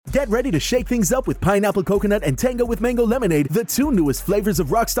Get ready to shake things up with Pineapple Coconut and Tango with Mango Lemonade, the two newest flavors of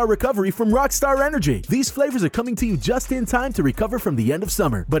Rockstar Recovery from Rockstar Energy. These flavors are coming to you just in time to recover from the end of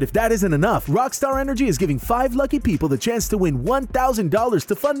summer. But if that isn't enough, Rockstar Energy is giving 5 lucky people the chance to win $1,000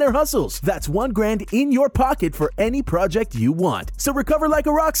 to fund their hustles. That's $1,000 in your pocket for any project you want. So recover like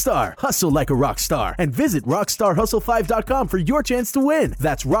a rock star, hustle like a rock star, and visit rockstarhustle5.com for your chance to win.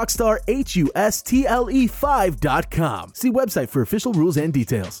 That's rockstarhustle5.com. See website for official rules and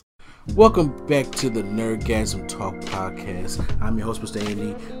details. Welcome back to the Nerdgasm Talk Podcast. I'm your host, Mr.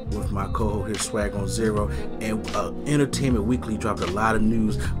 Andy, with my co-host here, Swag on Zero. And Entertainment Weekly dropped a lot of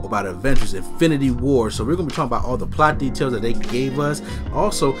news about Avengers Infinity War. So we're going to be talking about all the plot details that they gave us.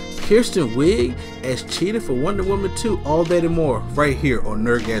 Also, Kristen Wiig as Cheetah for Wonder Woman 2. All that and more right here on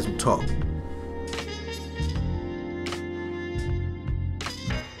Nerdgasm Talk.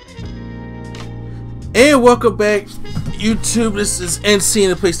 And welcome back, YouTube. This is NC,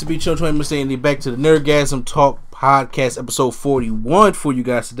 the place to be. Children, Mr. Andy, back to the Nerdgasm Talk Podcast, episode 41 for you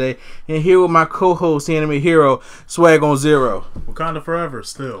guys today. And here with my co-host, the anime hero, Swag on Zero. Wakanda forever,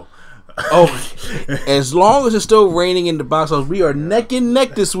 still. Oh, as long as it's still raining in the box office, we are neck and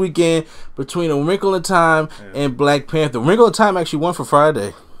neck this weekend between A Wrinkle in Time and Black Panther. A Wrinkle in Time actually won for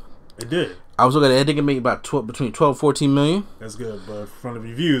Friday. It did. I was looking at it. I think it made about between 12 and 14 million. That's good, but from the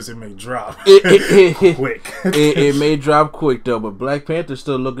reviews, it may drop quick. It may drop quick, though, but Black Panther's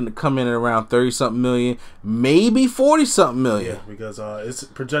still looking to come in at around 30-something million, maybe 40-something million. Yeah, because it's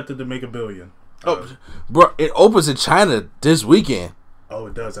projected to make $1 billion. Bro, it opens in China this weekend. Oh,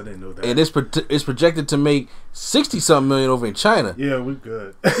 it does? I didn't know that. And it's projected to make 60-something million over in China. Yeah, we're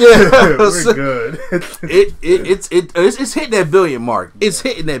good. Yeah, we're good. It's hitting that billion mark. It's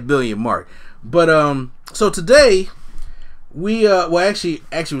hitting that billion mark. But so today we actually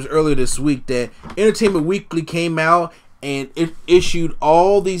it was earlier this week that Entertainment Weekly came out and it issued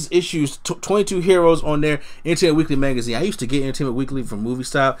all these issues, 22 heroes on their Entertainment Weekly magazine. I used to get Entertainment Weekly from Movie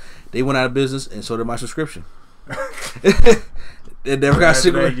Style. They went out of business, and so did my subscription. It never got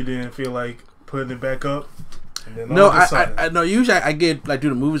cigarette. You didn't feel like putting it back up. And then No, I know. Usually I get like do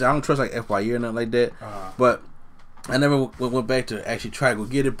the movies. I don't trust like FYE or nothing like that. But I never went back to actually try to go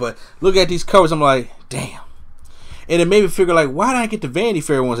get it. But look at these covers, I'm like, damn. And it made me figure like, why did I get the Vanity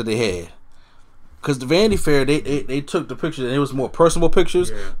Fair ones that they had? Because the Vanity Fair, they took the pictures and it was more personal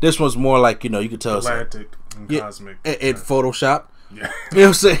pictures. Yeah. This one's more like, you could tell. Galactic and cosmic. And Photoshop. Yeah. You know what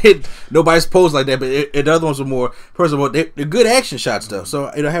I'm saying? Nobody's posed like that, but the other ones were more personal. They're good action shots, though. So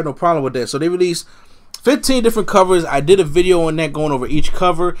I have no problem with that. So they released 15 different covers. I did a video on that going over each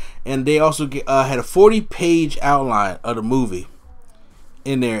cover, and they also had a 40-page outline of the movie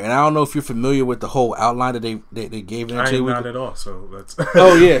in there. And I don't know if you're familiar with the whole outline that they gave in. I am not at all. So that's.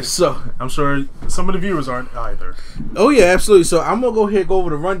 Oh yeah, so I'm sure some of the viewers aren't either. Oh yeah, absolutely. So I'm gonna go ahead and go over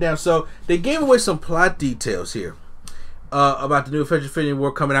the rundown. So they gave away some plot details here about the new Avengers Infinity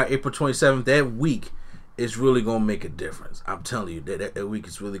War coming out April 27th. That week is really gonna make a difference. I'm telling you that week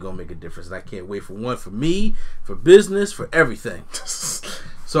is really gonna make a difference, and I can't wait for me, for business, for everything.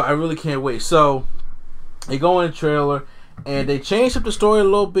 So I really can't wait. So they go in the trailer and they changed up the story a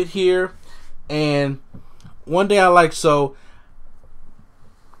little bit here. And one day I like so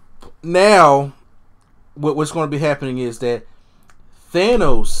now what's going to be happening is that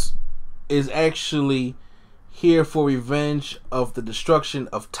Thanos is actually here for revenge of the destruction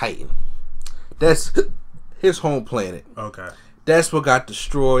of Titan. That's his home planet. Okay. That's what got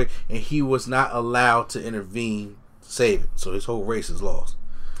destroyed, and he was not allowed to intervene to save it. So his whole race is lost.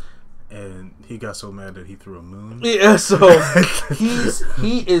 And he got so mad that he threw a moon. Yeah, so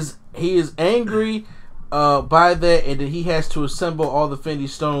he is angry by that, and then he has to assemble all the Infinity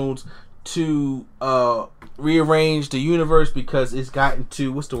Stones to rearrange the universe because it's gotten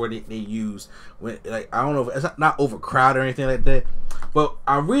to, what's the word they use when, like, I don't know if it's not overcrowded or anything like that, but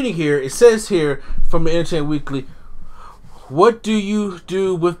I'm reading here, it says here from the Entertainment Weekly, what do you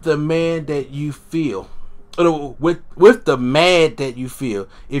do with the man that you feel, with the mad that you feel?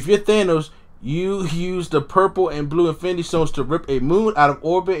 If you're Thanos, you use the purple and blue Infinity Stones to rip a moon out of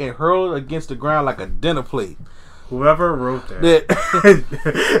orbit and hurl it against the ground like a dinner plate. Whoever wrote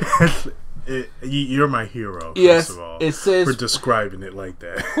that, you're my hero. Yes, first of all, it says for describing it like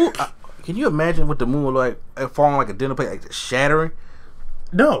that. Can you imagine what the moon would look like falling like a dinner plate, like shattering?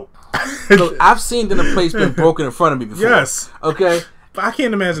 No. So I've seen dinner plates been broken in front of me before. Yes. Okay. But I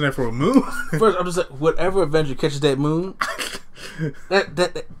can't imagine that for a moon. First, I'm just like, whatever Avenger catches that moon,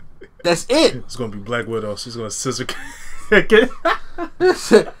 that's it. It's gonna be Black Widow. She's gonna scissor. You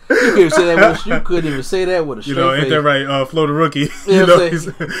couldn't even say that with a straight face. Ain't that right? Flo the Rookie.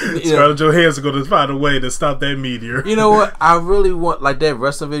 Scarlett Johansson going to find a way to stop that meteor. You know what? I really want, like that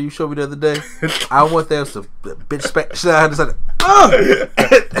wrestling video you showed me the other day. I want that to bitch smack shot.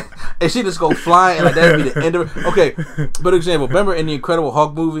 And she just go flying, and like that'd be the end of it. Okay, but example, remember in the Incredible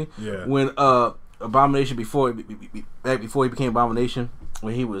Hulk movie when Abomination before he became Abomination,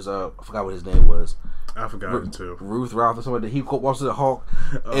 when he was I forgot what his name was. I forgot it too. Ruth Ralph or something. He walks to the Hulk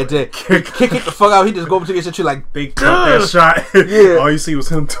and then kick it the fuck out. He just go up to get you like they cut that shot. Yeah, all you see was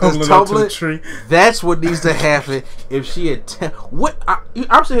him tumbling up to the tree. That's what needs to happen. If she I'm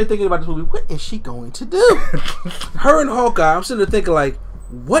sitting here thinking about this movie. What is she going to do? Her and Hawkeye. I'm sitting there thinking like,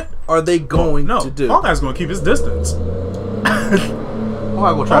 what are they going to do? Hawkeye's going to keep his distance. Hawkeye's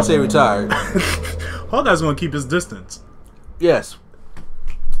going to try to stay retired. Hawkeye's going to keep his distance. Yes,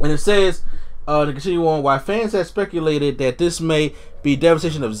 and it says. To continue on, why fans have speculated that this may be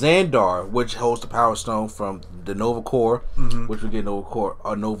devastation of Xandar, which holds the Power Stone from the Nova Corps, which we get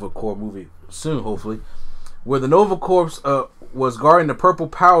a Nova Corps movie soon, hopefully, where the Nova Corps was guarding the Purple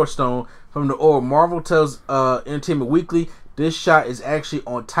Power Stone from the orb. Marvel tells Entertainment Weekly this shot is actually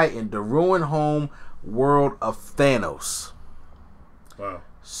on Titan, the ruined home world of Thanos. Wow.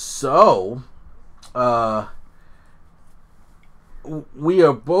 So, we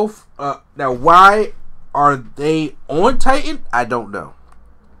are both now. Why are they on Titan? I don't know.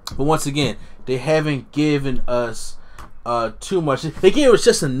 But once again, they haven't given us too much. They gave us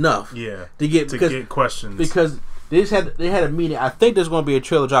just enough. Yeah. To get questions because they had a meeting. I think there's going to be a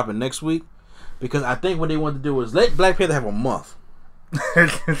trailer dropping next week because I think what they wanted to do was let Black Panther have a month.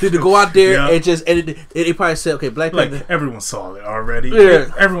 to go out there and just they probably said, okay, Black Panther. Like, everyone saw it already. Yeah.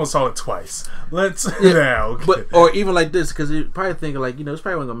 Everyone saw it twice. Let's now. But or even like this, because you're probably thinking like, it's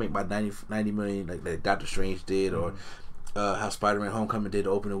probably gonna make about 90 million like Doctor Strange did, or how Spider-Man Homecoming did to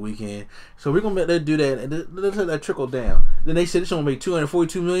open the weekend. So we're gonna let them do that and let's let that trickle down. Then they said it's gonna make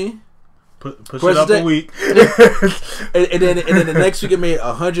 242 million. Push it up a week. and then the next week it made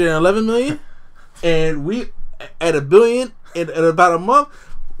 111 million, and we at $1 billion. In about a month,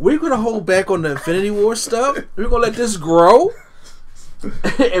 we're gonna hold back on the Infinity War stuff. We're gonna let this grow,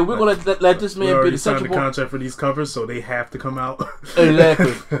 and we're gonna let this man be the central point. Contract for these covers, so they have to come out.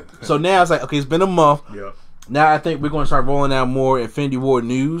 Exactly. So now it's like, okay, it's been a month. Yeah. Now I think we're gonna start rolling out more Infinity War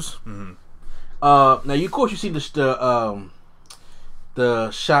news. Mm-hmm. Now of course you see the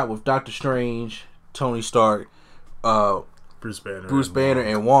shot with Doctor Strange, Tony Stark, Bruce Banner,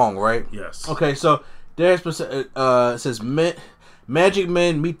 and Wong, right? Yes. Okay, so. There's says Magic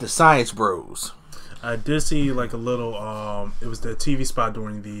Men meet the Science Bros. I did see like a little it was the TV spot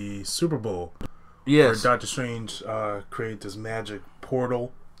during the Super Bowl. Yes. Where Doctor Strange created this magic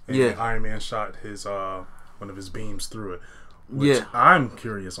portal and Iron Man shot his one of his beams through it. Which I'm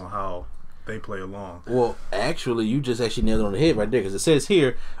curious on how they play along. Well, actually, you just actually nailed it on the head right there, because it says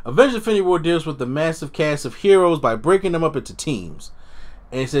here, Avengers Infinity War deals with the massive cast of heroes by breaking them up into teams.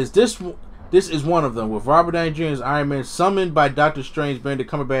 And it says this is one of them, with Robert Downey Jr. as Iron Man, summoned by Doctor Strange, Benedict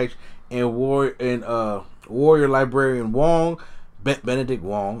Cumberbatch, and Warrior Librarian Wong. Benedict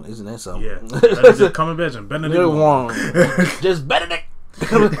Wong, isn't that something? Yeah, Benedict Cumberbatch and Benedict Wong. Just Benedict.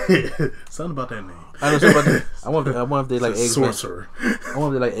 Something about that name. I know something about that. I wonder if they like eggs. Sorcerer. I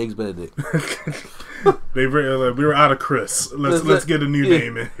wonder if they like eggs Benedict. We were out of Chris. Let's get a new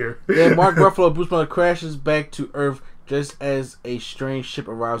name in here. Yeah, Mark Ruffalo, Bruce Banner crashes back to Earth just as a strange ship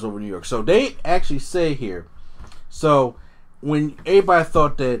arrives over New York. So they actually say here, so when everybody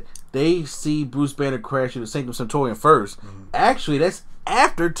thought that they see Bruce Banner crash through the Sanctum Sanctorum first, actually that's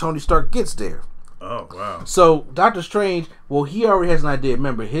after Tony Stark gets there. Oh, wow. So Doctor Strange, well, he already has an idea.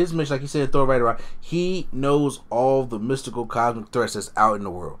 Remember, his mission, like he said, Thor right around, he knows all the mystical cosmic threats that's out in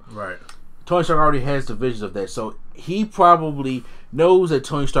the world. Right. Tony Stark already has the visions of that. So he probably knows that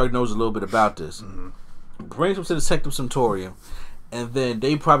Tony Stark knows a little bit about this. Brings him to the Sanctum Sanctorum, and then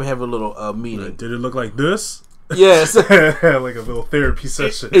they probably have a little meeting. Did it look like this? Yes. Like a little therapy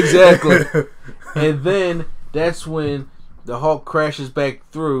session. Exactly. And then that's when the Hulk crashes back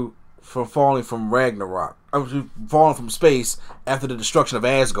through from falling from Ragnarok. Falling from space after the destruction of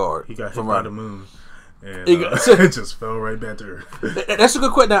Asgard. He got hit by the moon. And it just fell right back to Earth. That's a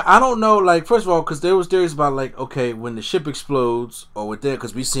good question. Now, I don't know, like, first of all, because there was theories about, like, okay, when the ship explodes, or with that,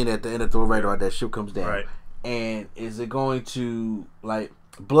 because we seen at the end of Thor Ragnarok, that ship comes down. Right. And is it going to, like,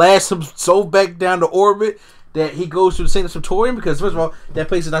 blast him so back down to orbit that he goes to the Sanctum Sanctorum? Because, first of all, that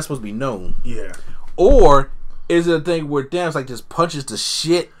place is not supposed to be known. Yeah. Or is it a thing where Thanos, like, just punches the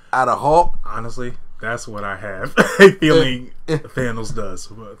shit out of Hulk? Honestly, That's what I have a feeling Thanos does.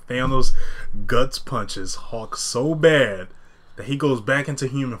 Thanos guts punches Hulk so bad that he goes back into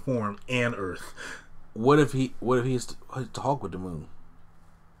human form and Earth. What if he's the Hulk with the moon?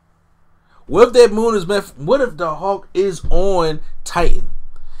 What if that moon is what if the Hulk is on Titan?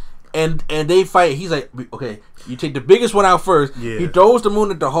 And they fight. He's like, okay, you take the biggest one out first. Yeah. He throws the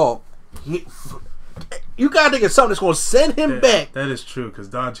moon at the Hulk. You gotta think of something that's gonna send him back. That is true, because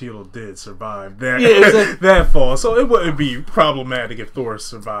Don Cheadle did survive that that fall, so it wouldn't be problematic if Thor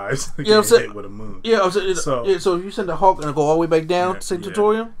survives getting hit with a moon. Yeah, so if you send the Hulk and go all the way back down to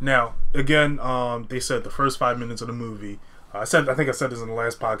Sanctorium. Now, again, they said the first 5 minutes of the movie. I think I said this in the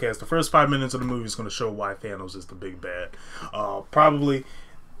last podcast. The first 5 minutes of the movie is going to show why Thanos is the big bad. Probably,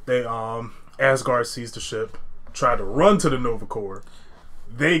 they Asgard sees the ship, try to run to the Nova Corps.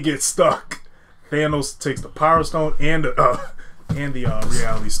 They get stuck. Thanos takes the Power Stone and the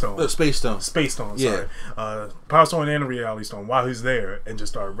Reality Stone. The Space Stone. Space Stone, sorry. Power Stone and the Reality Stone while he's there and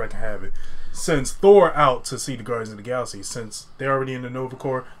just start wrecking havoc. Sends Thor out to see the Guardians of the Galaxy. Since they're already in the Nova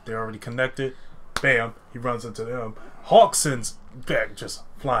Corps, they're already connected. Bam, he runs into them. Hulk sends back, just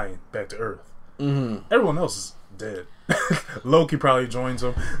flying back to Earth. Mm-hmm. Everyone else is dead. Loki probably joins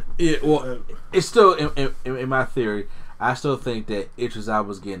him. Yeah, well, it's still, in my theory, I still think that Idris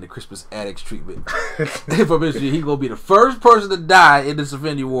Elba's getting the Crispus Attucks treatment. He gonna be the first person to die in this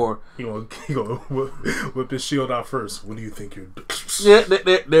Infinity War. He gonna whip his shield out first. What do you think you're doing? Yeah,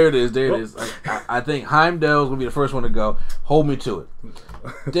 there it is. There it is. I think Heimdall's gonna be the first one to go. Hold me to it.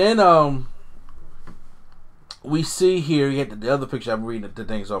 Then we see here, you get the other picture. I'm reading the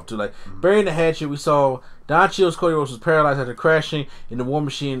things off too. Like burying the hatchet, we saw Don Cheadle's Cody Rhodes was paralyzed after crashing in the War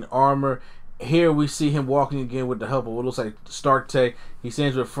Machine armor. Here we see him walking again with the help of what looks like Stark Tech. He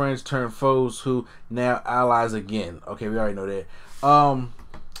stands with friends turned foes who now allies again. Okay, we already know that.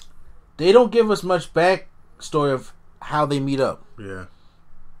 They don't give us much backstory of how they meet up. Yeah.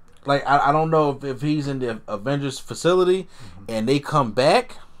 Like, I don't know if he's in the Avengers facility and they come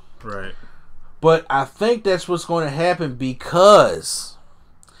back. Right. But I think that's what's going to happen because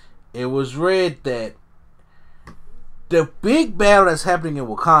it was read that the big battle that's happening in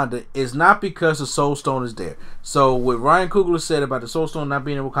Wakanda is not because the Soul Stone is there. So what Ryan Coogler said about the Soul Stone not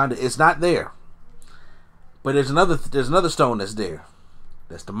being in Wakanda, it's not there. But there's another stone that's there.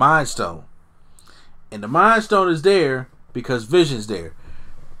 That's the Mind Stone. And the Mind Stone is there because Vision's there.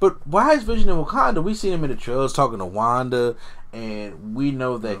 But why is Vision in Wakanda? We see him in the trailers talking to Wanda, and we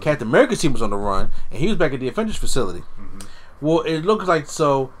know that Captain America's team was on the run, and he was back at the Avengers facility. Mm-hmm. Well, it looks like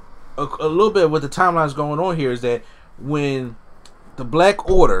so. A little bit of what the timeline's going on here is that when the Black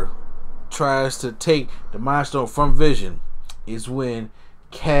Order tries to take the Mind Stone from Vision, is when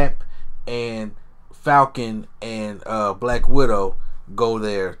Cap and Falcon and Black Widow go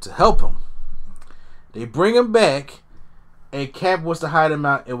there to help him. They bring him back, and Cap wants to hide him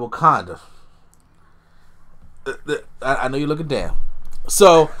out in Wakanda. I know you're looking down.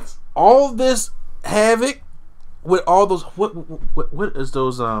 So all this havoc with all those what is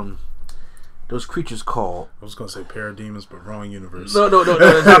those creatures called? I was gonna say parademons, but wrong universe. No,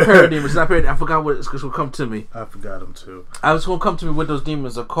 it's not parademons. It's not parademons. I forgot what it's gonna come to me. I forgot them too. I was gonna come to me what those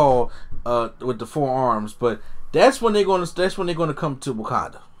demons are called with the 4 arms, but that's when they're gonna come to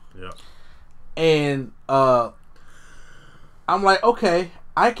Wakanda. Yeah. And I'm like, okay,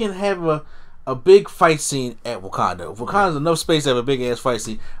 I can have a big fight scene at Wakanda. Wakanda's enough space to have a big ass fight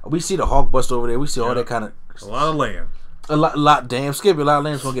scene. We see the Hulk bust over there. We see all that kind of a lot of land. A lot, damn Skippy. A lot of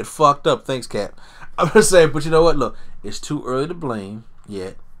land's gonna get fucked up. Thanks, Cap. I'm gonna say, but you know what? Look, it's too early to blame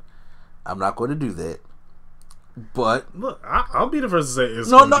yet. I'm not going to do that. But look, I'll be the first to say it's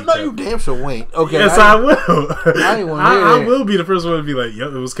no. You damn sure ain't. Okay, yes, I will. I ain't want to hear that. I will be the first one to be like,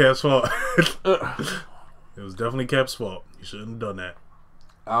 "Yep, it was Cap's fault." It was definitely Cap's fault. You shouldn't have done that.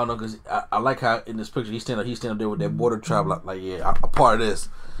 I don't know, because I like how in this picture he's standing there with that border tribe like yeah, I'm a part of this.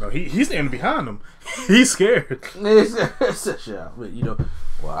 No, he's standing behind him. He's scared. But, you know,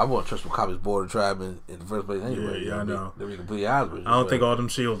 well, I won't trust Wakabi's border tribe in the first place anyway. Yeah, I know. To be completely honest with you. I don't think all them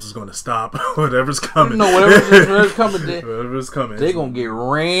shields is going to stop whatever's coming. No, whatever's coming, whatever's coming, they're going to get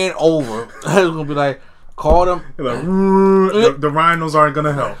ran over. It's going to be like, call them. Like, the rhinos aren't going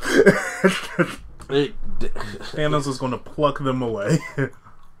to help. Thanos is going to pluck them away.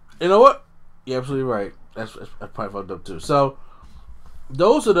 You know what? You're absolutely right. That's probably fucked up too. So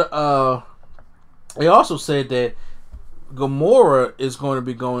those are the. They also said that Gamora is going to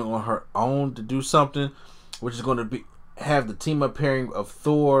be going on her own to do something, which is going to have the team up pairing of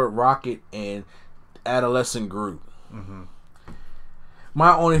Thor, Rocket, and adolescent Groot. Mm-hmm.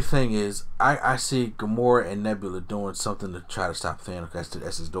 My only thing is, I see Gamora and Nebula doing something to try to stop Thanos.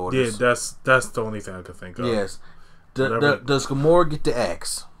 That's his daughters. Yeah, that's the only thing I could think of. Yes. Does Gamora get the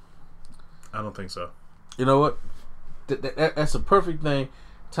axe? I don't think so. You know what? That's a perfect thing.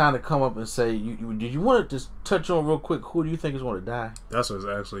 Time to come up and say, did you want to just touch on real quick? Who do you think is going to die? That was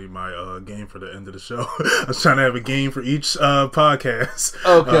actually my game for the end of the show. I was trying to have a game for each podcast.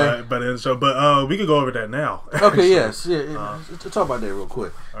 Okay. By the end of the show, but we could go over that now. Okay. Yes. Yeah. Let's talk about that real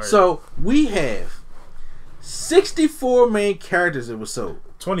quick. Right. So we have 64 main characters that were sold.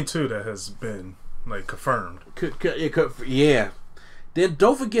 22 that has been confirmed. Yeah. Then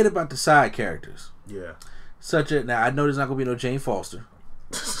don't forget about the side characters. Yeah. Now I know there's not gonna be no Jane Foster.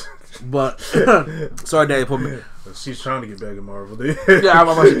 But sorry, Daddy, put me. She's trying to get back in Marvel, dude.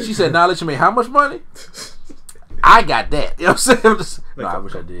 Yeah, she said, "Now let you make how much money?" I got that. You know what I'm saying? I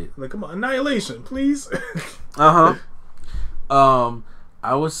wish I did. Come on, Annihilation, please. I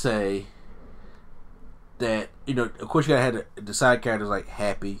would say that of course you gotta have the side characters like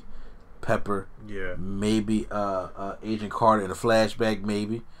Happy, Pepper, maybe Agent Carter in a flashback,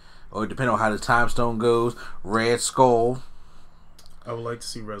 maybe, or depending on how the time stone goes, Red Skull. I would like to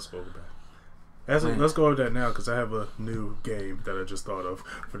see Red Skull back. Let's go over that now because I have a new game that I just thought of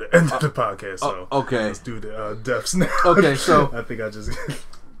for the end of the podcast. So okay, let's do the deaths now. Okay, so I think I just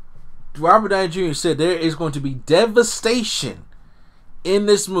Robert Downey Jr. said there is going to be devastation in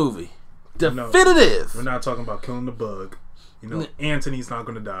this movie. Definitive. We're not talking about killing the bug. Anthony's not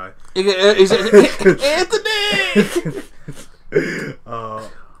going to die. Anthony.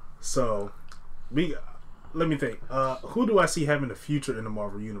 So let me think. Who do I see having a future in the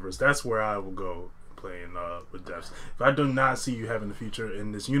Marvel Universe? That's where I will go playing with deaths. If I do not see you having a future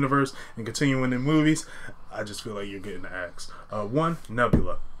in this universe and continuing in movies, I just feel like you're getting the axe. One,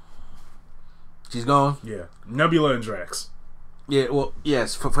 Nebula. She's gone? Yeah. Nebula and Drax. Yeah, well,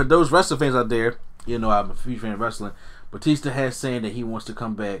 yes. For those wrestling fans out there, I'm a huge fan of wrestling. Batista has saying that he wants to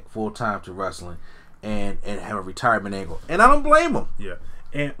come back full time to wrestling and have a retirement angle. And I don't blame him. Yeah.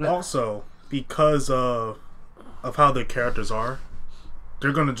 And also, because of how their characters are,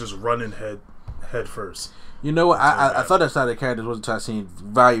 they're gonna just run in head first. You know what? I thought that's how their characters was until I seen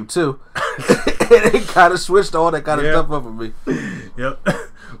Volume 2. And it kind of switched all that kind of stuff up for me. Yep.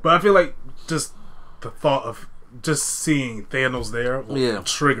 But I feel like just the thought of just seeing Thanos there will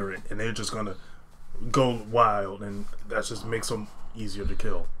trigger it, and they're just gonna go wild, and that just makes them easier to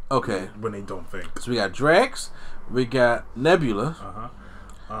kill. Okay. When they don't think. So we got Drax, we got Nebula.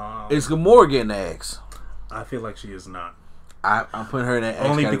 Is Gamora getting the axe? I feel like she is not. I'm putting her in that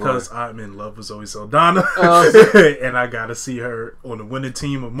only category. Because I'm in love with Zoe Saldana, and I gotta see her on the winning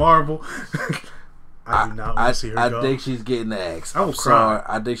team of Marvel. I do not want to see her go. I think she's getting the axe. I will cry.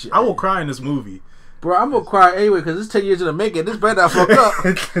 I will cry in this movie. Bro, I'm gonna cry anyway because it's 10 years in the making. This better not fuck up.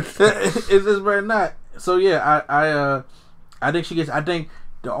 It's this better not. So yeah, I think she gets. I think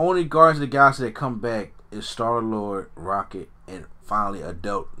the only Guardians of the Galaxy that come back is Star-Lord, Rocket, and finally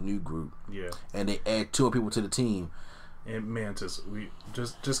adult new group. Yeah. And they add 2 people to the team. And Mantis, we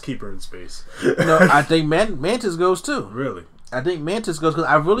just keep her in space. No, I think Mantis goes too. Really? I think Mantis goes because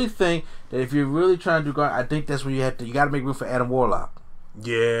I really think that if you're really trying to do Guardians, I think that's when you got to make room for Adam Warlock.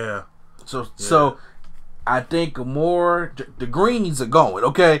 Yeah. So I think more the Greens are going,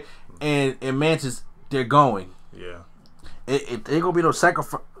 okay, and Mantis they're going. Yeah. It ain't gonna be no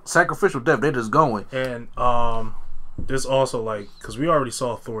sacrificial death. They're just going. And there's also because we already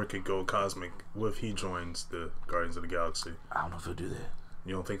saw Thor could go cosmic. What if he joins the Guardians of the Galaxy? I don't know if he'll do that.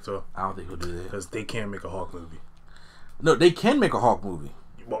 You don't think so? I don't think he'll do that because they can't make a Hulk movie. No, they can make a Hulk movie.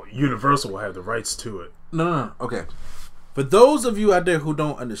 Well, Universal will have the rights to it. No. Okay. For those of you out there who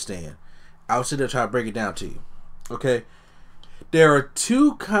don't understand, I'll sit there and try to break it down to you. Okay? There are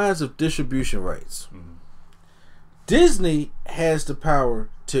 2 kinds of distribution rights. Mm-hmm. Disney has the power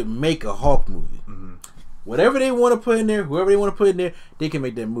to make a Hulk movie. Mm-hmm. Whatever they want to put in there, whoever they want to put in there, they can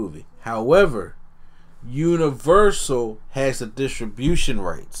make that movie. However, Universal has the distribution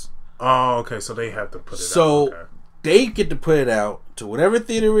rights. Oh, okay. So they have to put it out. So they get to put it out to whatever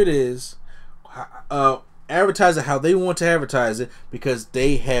theater it is, advertise it how they want to advertise it because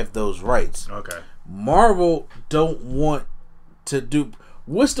they have those rights. Okay. Marvel don't want to do.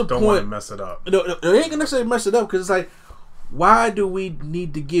 What's the point? Don't want to mess it up. No, they ain't gonna necessarily mess it up because it's like, why do we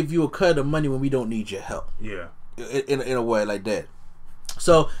need to give you a cut of money when we don't need your help? Yeah. In a way like that.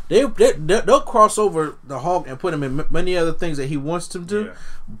 So they'll cross over the Hulk and put him in many other things that he wants to do. Yeah.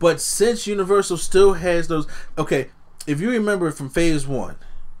 But since Universal still has those, okay, if you remember from Phase 1,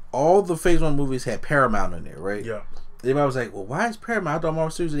 all the Phase 1 movies had Paramount in there, right? Yeah. Everybody was like, well, why is Paramount? I thought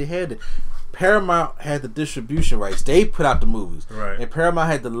Marvel Studios they had it. Paramount had the distribution rights. They put out the movies. Right. And Paramount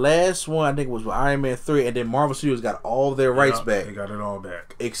had the last one, I think it was Iron Man 3, and then Marvel Studios got all their rights back. They got it all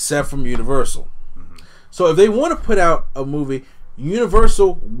back. Except from Universal. So if they want to put out a movie,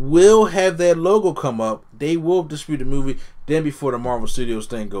 Universal will have that logo come up. They will distribute the movie then before the Marvel Studios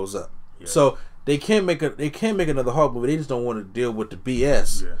thing goes up. Yeah. So they can't make another Hulk movie. They just don't want to deal with the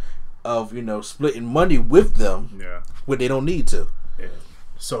BS of splitting money with them. Yeah. When they don't need to. Yeah.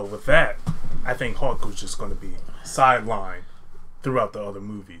 So with that, I think Hulk was just going to be sidelined throughout the other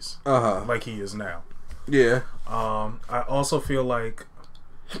movies, like he is now. Yeah. I also feel like,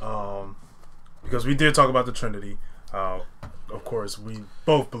 because we did talk about the Trinity, of course, we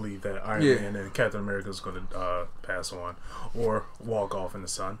both believe that Iron Man and Captain America is going to pass on or walk off in the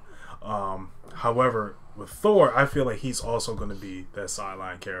sun. However, with Thor, I feel like he's also going to be that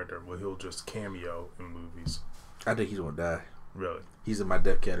sideline character where he'll just cameo in movies. I think he's going to die. Really? He's in my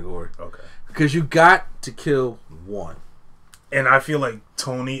death category. Okay. Because you got to kill one. And I feel like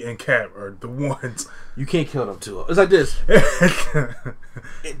Tony and Cap are the ones. You can't kill them two. It's like this.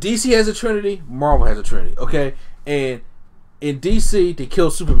 DC has a Trinity. Marvel has a Trinity. Okay? And in DC, they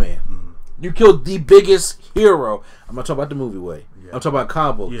killed Superman. Mm-hmm. You killed the biggest hero. I'm not talking about the movie way. Yeah. I'm talking about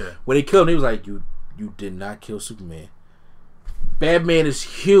combo. Yeah. When they killed him, he was like, you did not kill Superman. Batman is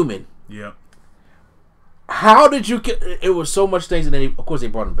human. Yep. How did you kill? It was so much things, and then of course they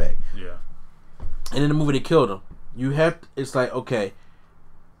brought him back. Yeah. And in the movie they killed him. It's like, okay,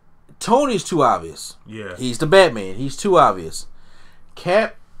 Tony's too obvious. Yeah. He's the Batman. He's too obvious.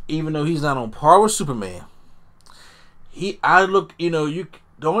 Cap, even though he's not on par with Superman, the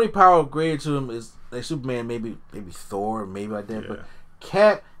only power graded to him is like Superman, maybe Thor, maybe like that. Yeah. But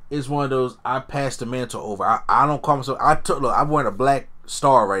Cap is one of those. I pass the mantle over. I don't call myself. I'm wearing a black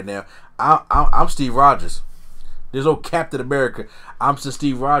star right now. I'm Steve Rogers. There's no Captain America. I'm just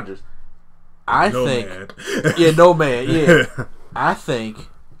Steve Rogers. No man. Yeah. I think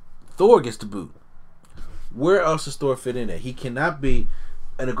Thor gets the boot. Where else does Thor fit in there? He cannot be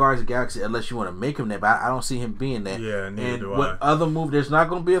in the Guardians of the Galaxy unless you want to make him that. But I don't see him being that. Yeah, neither do I. Other movie? There's not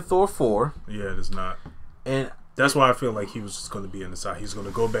going to be a Thor 4. Yeah, there's not. And that's why I feel like he was just going to be in the side. He's going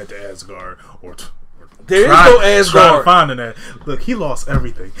to go back to Asgard or there is no Asgard. Finding that. Look, he lost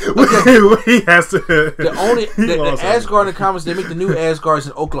everything. Okay. He has to. The Asgard in the comics, they make the new Asgards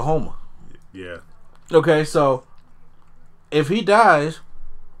in Oklahoma. Yeah. Okay, so if he dies,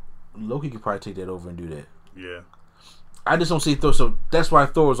 Loki could probably take that over and do that. Yeah. I just don't see Thor, so that's why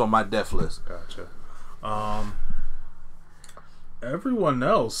Thor is on my death list. Gotcha. Everyone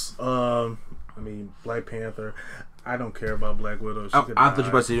else, Black Panther. I don't care about Black Widow. I thought you were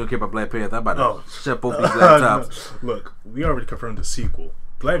about to say you don't care about Black Panther. I'm about to shut both these laptops. No. Look, we already confirmed the sequel.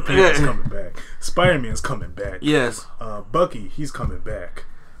 Black Panther's coming back. Spider-Man's coming back. Yes. Bucky, he's coming back.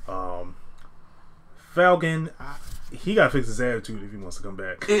 Falcon, he got to fix his attitude if he wants to come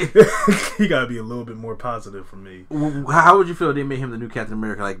back. He got to be a little bit more positive for me. How would you feel if they made him the new Captain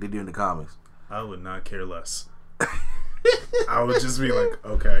America like they do in the comics? I would not care less. I would just be like,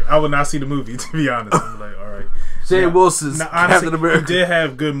 okay. I would not see the movie, to be honest. I'm like, all right. Sam Wilson's Captain America. He did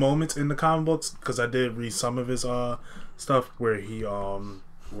have good moments in the comic books because I did read some of his stuff where he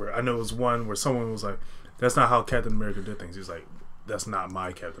where I know it was one where someone was like, that's not how Captain America did things. He was like, that's not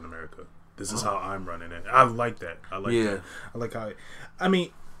my Captain America. This is how I'm running it. I like that. I like that. I like how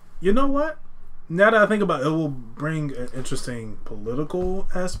you know what? Now that I think about it, it will bring an interesting political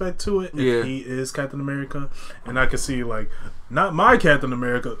aspect to it if he is Captain America. And I can see, like, not my Captain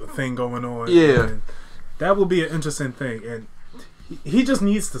America thing going on. Yeah. And that will be an interesting thing. And he just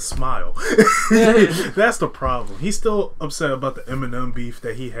needs to smile. That's the problem. He's still upset about the Eminem beef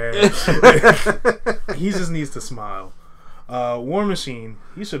that he had. He just needs to smile. War Machine,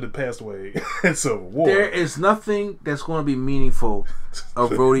 he should have passed away in Civil War. There is nothing that's going to be meaningful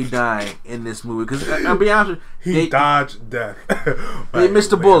of Rhodey dying in this movie. Because I'll be honest with you, he dodged death. They missed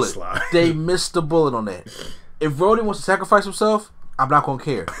the bullet. They missed the bullet on that. If Rhodey wants to sacrifice himself, I'm not going to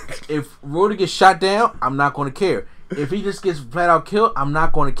care. If Rhodey gets shot down, I'm not going to care. If he just gets flat out killed, I'm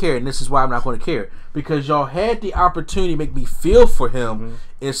not going to care. And this is why I'm not going to care. Because y'all had the opportunity to make me feel for him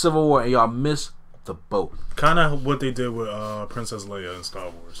in Civil War, and y'all missed the boat. Kind of what they did with Princess Leia in Star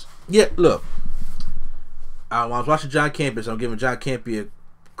Wars. Yeah, look. I was watching John Campea, so I'm giving John Campea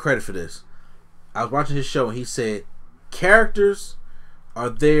credit for this. I was watching his show, and he said, characters are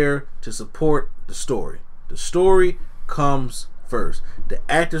there to support the story. The story comes first. The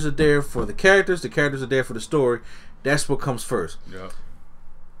actors are there for the characters are there for the story. That's what comes first. Yeah.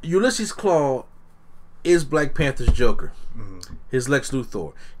 Ulysses Klaue is Black Panther's Joker. Mm-hmm. His Lex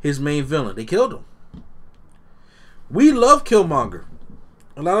Luthor. His main villain. They killed him. We love Killmonger.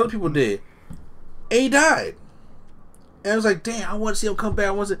 A lot of other people did. and he died. And I was like, damn, I want to see him come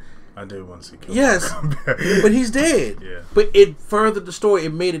back. I did want to see Killmonger. Yes, but he's dead. Yeah. But it furthered the story.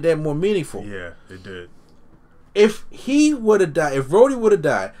 It made it that more meaningful. Yeah, it did. If he would have died, if Rhodey would have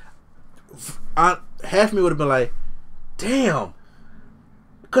died, half of me would have been like, damn.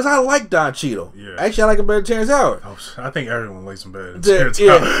 Because I like Don Cheadle. Yeah. Actually, I like him better than Terrence Howard. I think everyone likes him better than Terrence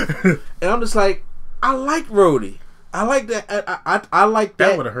Howard. And I'm just like, I like Rhodey. I like that. I like that.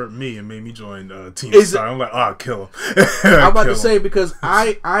 That would have hurt me and made me join Team Stark. I'm like, I'll kill him. I'm about to say, because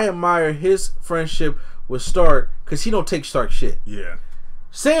I admire his friendship with Stark, because he don't take Stark shit. Yeah.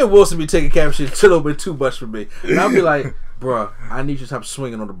 Sam Wilson be taking Cap shit a little bit too much for me. And I'll be like, bruh, I need you to stop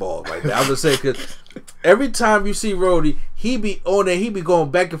swinging on the ball like that. I'm just saying, because every time you see Rhodey, he be on there, he be going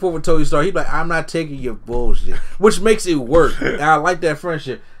back and forth with Tony Stark. He be like, I'm not taking your bullshit, which makes it work. And I like that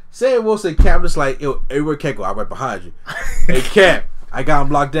friendship. Sam Wilson, Cap, just like, yo, everywhere Cap go, I'm right behind you. Hey, Cap, I got him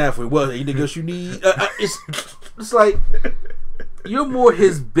locked down for you. Well, anything else you need? It's like, you're more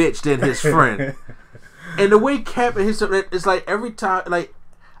his bitch than his friend. And the way Cap and his, it's like every time, like,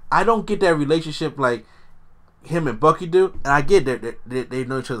 I don't get that relationship like him and Bucky do. And I get that they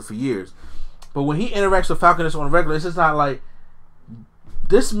know each other for years. But when he interacts with Falcon on a regular, it's just not like,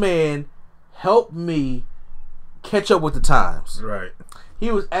 this man helped me catch up with the times. Right. He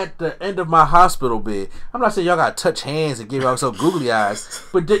was at the end of my hospital bed. I'm not saying y'all gotta touch hands and give y'all some googly eyes,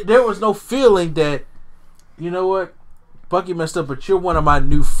 but there was no feeling that, you know what, Bucky messed up, but you're one of my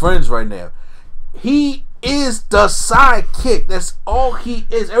new friends right now. He is the sidekick. That's all he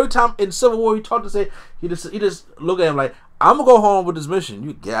is. Every time in Civil War he talked to say, he just look at him like, I'm gonna go home with this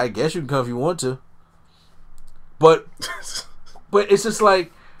mission. I guess you can come if you want to. But it's just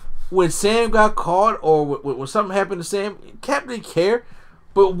like when Sam got caught or when something happened to Sam, Cap didn't care.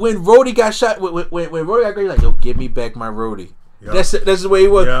 But when Rhodey got shot, when Rhodey got great, he's like, yo, give me back my Rhodey. Yep. That's the way he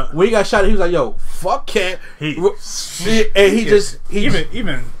was. Yep. When he got shot, he was like, yo, fuck Cap. Even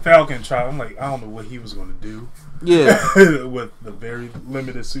Falcon tried. I'm like, I don't know what he was going to do. Yeah. With the very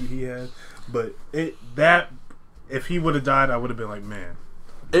limited suit he had. But if he would have died, I would have been like, man.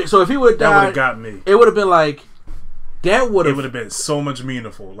 So if he would have died, that would have got me. It would have been like, it would have been so much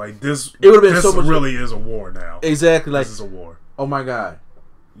meaningful. Like this, it would have been so much. Really is a war now. Exactly. Like, this is a war. Oh my God.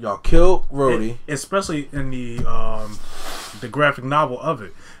 Y'all killed Rhodey. Especially in the graphic novel of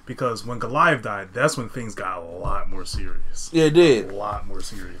it. Because when Goliath died, that's when things got a lot more serious. Yeah, it did. A lot more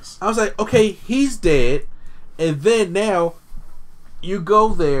serious. I was like, okay, he's dead. And then now, you go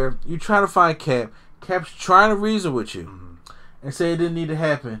there, you're trying to find Cap. Cap's trying to reason with you. Mm-hmm. And say it didn't need to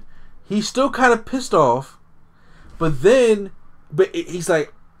happen. He's still kind of pissed off. But he's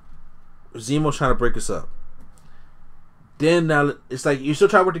like, Zemo's trying to break us up. Then now it's like you're still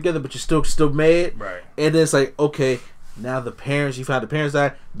trying to work together, but you're still mad. Right. And then it's like, okay, now you found the parents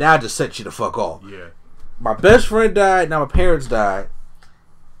died. Now I just set you the fuck off. Yeah. My best friend died. Now my parents died,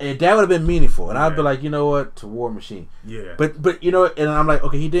 and that would have been meaningful. And I'd be like, you know what, to War Machine. Yeah. But you know, and I'm like,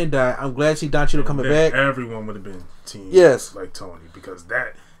 okay, he didn't die. I'm glad to see Don Cheadle coming back. Everyone would have been team. Yes. Like Tony, because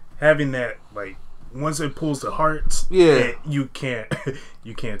having that like once it pulls the hearts, you can't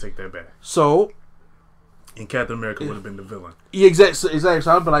take that back. So. And Captain America would have been the villain. Yeah, exactly.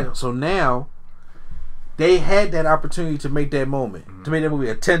 So I'd be like, so now they had that opportunity to make that moment, to make that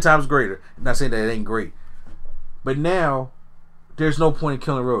movie 10 times greater. I'm not saying that it ain't great, but now there's no point in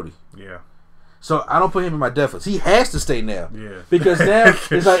killing Rhodey. Yeah. So I don't put him in my death list. He has to stay now. Yeah. Because now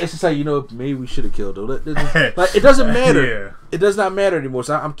it's just like, you know, maybe we should have killed him. Like, it doesn't matter. Yeah. It does not matter anymore.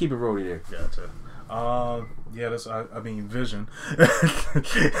 So I'm keeping Rhodey there. Gotcha. Yeah, that's. I mean, Vision.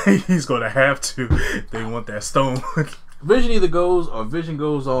 He's gonna have to. They want that stone. Vision either goes or Vision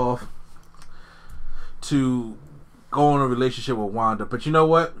goes off to go on a relationship with Wanda. But you know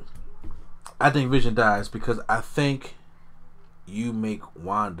what? I think Vision dies because I think you make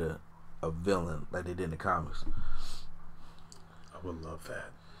Wanda a villain like they did in the comics. I would love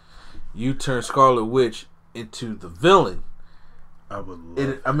that. You turn Scarlet Witch into the villain. I would love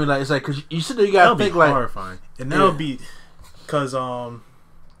it. I mean, like, it's like, because you sit there, you gotta think, like, horrifying. And that would be, because I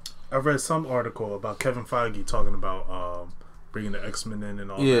read some article about Kevin Feige talking about bringing the X-Men in and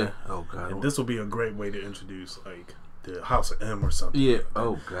all that. Yeah. Oh, God. And this will be a great way to introduce, like, the House of M or something. Yeah. Like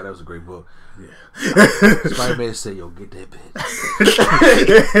oh, God, that was a great book. Yeah. Spider-Man said, yo, get that bitch.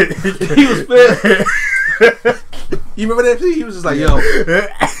 He was pissed. You remember that thing? He was just like, yo.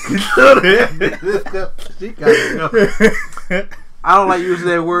 She got it, yo. I don't like using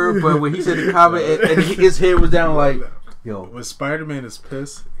that word, but when he said the comment and his head was down like, yo. When Spider-Man is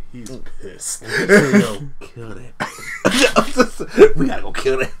pissed, He's pissed. Yo, kill that. We gotta go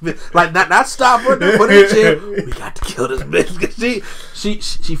kill that bitch. Like, not stop her, put her in jail. We got to kill this bitch.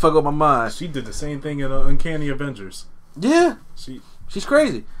 Cause she fuck up my mind. She did the same thing in Uncanny Avengers. Yeah. She's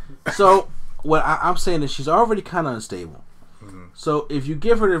crazy. So, what I'm saying is she's already kind of unstable. Mm-hmm. So, if you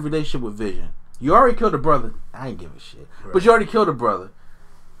give her the relationship with Vision, you already killed her brother. I ain't give a shit. Right. But you already killed her brother.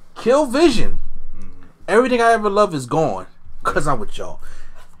 Kill Vision. Mm-hmm. Everything I ever love is gone. Because I'm with y'all.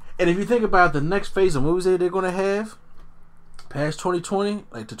 And if you think about the next phase of movies that they're going to have, past 2020,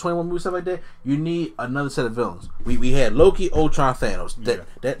 like the 21 movies, stuff like that, you need another set of villains. We had Loki, Ultron, Thanos.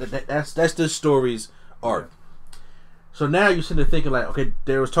 That's this story's arc. Yeah. So now you're sitting there thinking like, okay,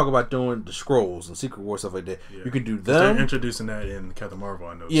 there was talk about doing the Skrulls and Secret War, stuff like that. Yeah. You can do them. They're introducing that in Captain Marvel,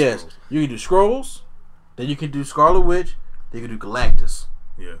 I know. Yes. Skrulls. You can do Skrulls, then you can do Scarlet Witch, then you can do Galactus.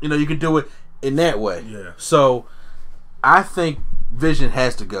 Yeah. You know, you can do it in that way. Yeah. So I think Vision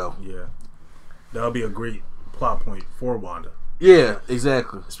has to go. Yeah. That'll be a great plot point for Wanda. Yeah,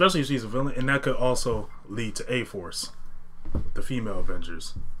 exactly. Especially if she's a villain. And that could also lead to A-Force, the female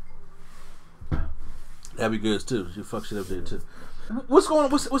Avengers. That'd be good too. She fuck shit up there too. What's going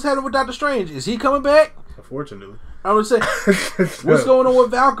on? What's happening with Doctor Strange? Is he coming back? Unfortunately. I would say. What's going on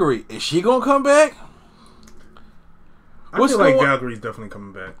with Valkyrie? Is she gonna come back? I feel like Valkyrie's definitely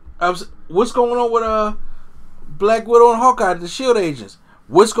coming back. What's going on with Black Widow and Hawkeye, the Shield agents?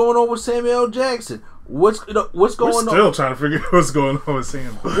 What's going on with Samuel L. Jackson? What's going on? We're still trying to figure out what's going on with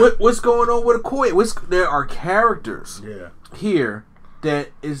Sam. What's going on with Okoye? There are characters here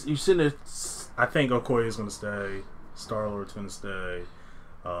that is you sitting there. I think Okoye is going to stay. Star-Lord's going to stay.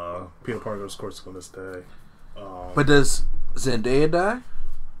 Peter Parker, of course, is going to stay. But does Zendaya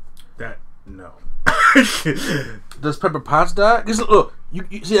die? No. Does Pepper Potts die? Because look, you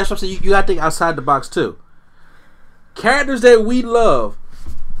see, that's what I'm saying. You got to think outside the box too. Characters that we love.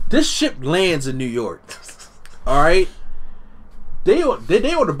 This ship lands in New York. All right. They on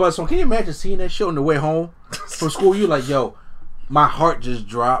the bus. So can you imagine seeing that shit on the way home from school? You like, yo, my heart just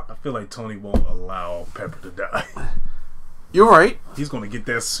dropped. I feel like Tony won't allow Pepper to die. You're right. He's gonna get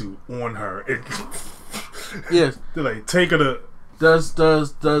that suit on her. Yes. They're like, take her to. Does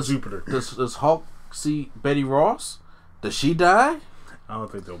Jupiter? Does Hulk see Betty Ross? Does she die? I don't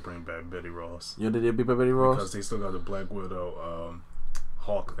think they'll bring back Betty Ross. You know they'll be Betty Ross because they still got the Black Widow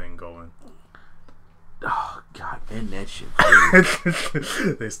Hawk thing going. Oh God, end that shit.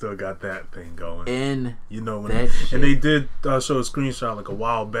 They still got that thing going. End that shit. And they did show a screenshot like a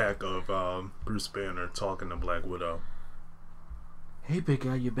while back of Bruce Banner talking to Black Widow. Hey, big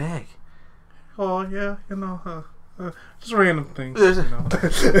guy, you back? Oh yeah, just random things.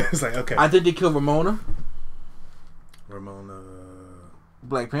 It's like, okay. I think they killed Ramona.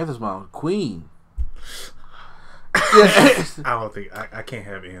 Black Panther's mom, Queen. I don't think I can't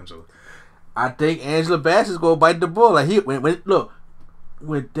have Angela. I think Angela Bassett's gonna bite the bullet. Like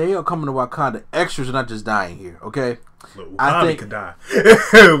when they are coming to Wakanda, extras are not just dying here. Okay, look, Wakabi could die.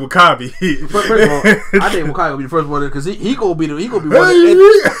 Wakabi. First of all, I think Wakabi will be the first one because he gonna be one.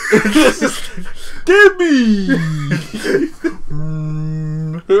 Get me.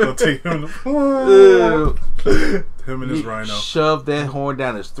 They'll take him. Him and his rhino. Shove that horn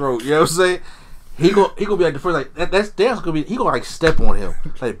down his throat. You know what I'm saying? He gonna be like the first that's gonna be he gonna like step on him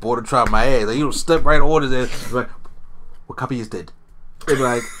like border trap my ass like he gonna step right on his ass like Wakabi is dead. They be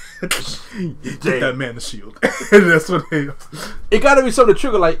like get that man the shield. That's what it gotta be something to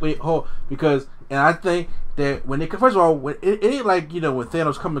trigger like because and I think that when first of all it ain't like when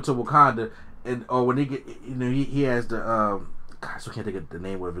Thanos coming to Wakanda or when they get he has the gosh, I can't think of the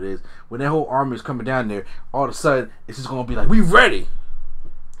name whatever it is when that whole army is coming down there all of a sudden it's just gonna be like we ready.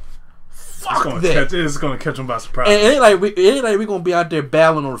 It's gonna catch them by surprise. And it ain't like we gonna be out there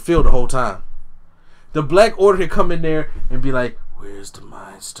battling on the field the whole time. The Black Order can come in there and be like, "Where's the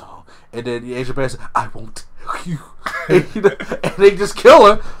Mind Stone?" And then the Asian person, "I won't tell you." and they just kill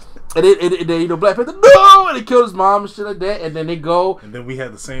her. And then Black Panther, no, and they kill his mom and shit like that. And then they go. And then we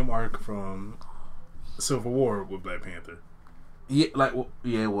had the same arc from Civil War with Black Panther. Yeah,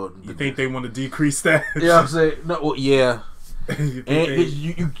 well, you think they want to decrease that? Yeah, I'm saying no. Well, yeah.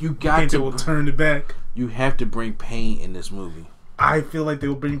 you got to will turn it back. You have to bring pain in this movie. I feel like they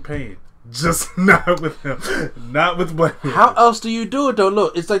will bring pain, just not with him, not with Black Panther. How else do you do it though?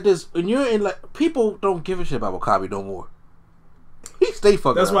 Look, it's like this when you're in people don't give a shit about Wakabi no more. He stay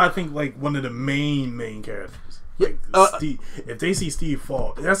fucking. That's why I think one of the main characters. Yeah, Steve, if they see Steve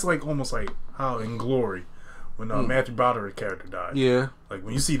fall, that's almost like how in Glory when Matthew Broderick character died. Yeah, like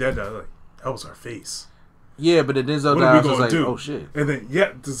when you see that guy, that was our face. Yeah, but then Denzel dies was like, do? Oh shit. And then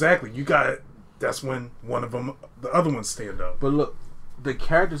exactly. You got it. That's when one of them, the other ones stand up. But look, the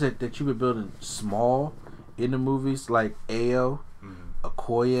characters that you've been building small in the movies, like Ao,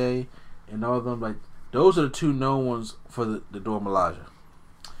 Okoye, and all of them, like those are the two known ones for the Dora Milaje.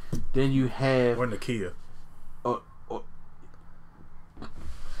 Then you have or Nakia.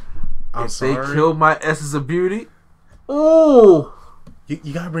 I'm sorry. They killed my essence of beauty. Oh,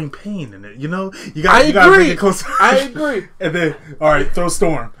 you gotta bring pain in it. You know, you gotta bring it closer. I agree. And then, all right, throw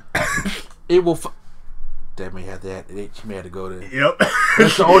Storm. It will. That may have that. She may have to go there. Yep.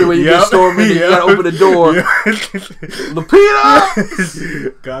 That's the only way you get Storm in. You gotta open the door. Yep.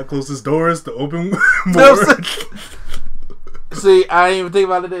 Lupita. God closes doors to open more. See, I didn't even think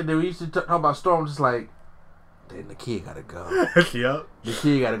about it. Then we used to talk about Storm, just like. Then the kid gotta go. Yep. The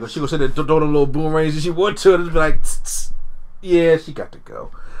kid gotta go. She gonna sit there, throw the little boomerangs if she want to, and just be like, tss, tss. Yeah, she got to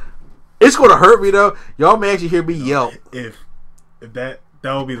go. It's gonna hurt me though. Y'all may actually hear me yelp. If that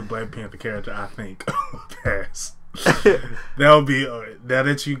will be the Black Panther character, I think. Pass. That'll be now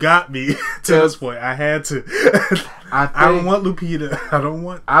that you got me to this point. I had to. I don't want Lupita. I don't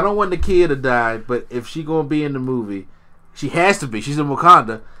want the kid to die. But if she gonna be in the movie, she has to be. She's in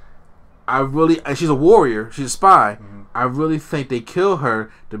Wakanda. She's a warrior. She's a spy. Mm-hmm. I really think they kill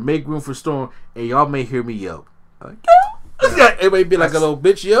her to make room for Storm, and y'all may hear me yelp. It may be like a little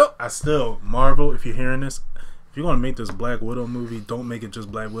bitch yelp. I still, Marvel, if you're hearing this, if you're gonna make this Black Widow movie, don't make it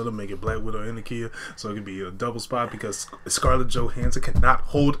just Black Widow. Make it Black Widow and Nakia, so it can be a double spot because Scarlett Johansson cannot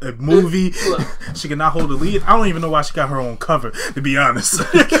hold a movie. She cannot hold a lead. I don't even know why she got her own cover. To be honest,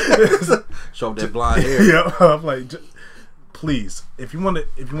 show that blonde hair. Yeah, I'm like. Please, if you want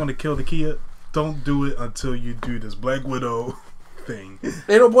to kill Nakia, don't do it until you do this Black Widow thing. Ain't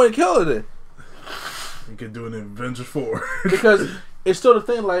no point in killing it. You can do it in Avengers 4 because it's still the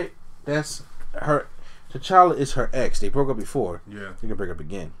thing. Like that's her. T'Challa is her ex. They broke up before. Yeah, they can break up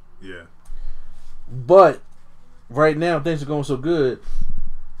again. Yeah, but right now things are going so good.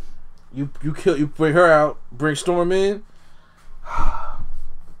 You bring her out, bring Storm in.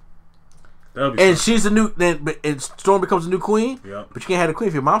 And she's the new. And Storm becomes the new queen. Yep. But you can't have the queen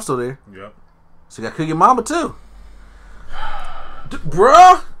if your mom's still there. Yep. So you gotta kill your mama too.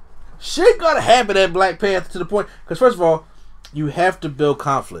 Bruh, shit gotta happen at Black Panther to the point. Because first of all, you have to build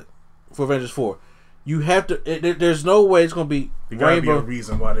conflict for Avengers 4. You have to. There's no way it's gonna be. There gotta be a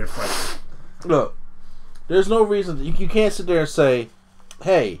reason why they're fighting. Look, there's no reason. You can't sit there and say,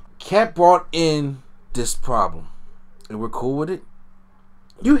 "Hey, Cap brought in this problem, and we're cool with it."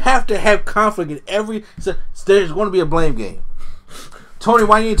 You have to have conflict in every. So there's going to be a blame game. Tony,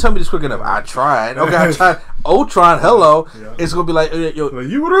 why you didn't tell me this quick enough? I tried. Okay, I tried. Ultron, hello. Yeah. It's going to be like, yo,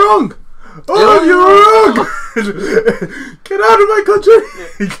 you were wrong. Oh, you were wrong. Get out of my country.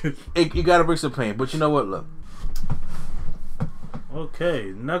 You got to bring some pain. But you know what? Look.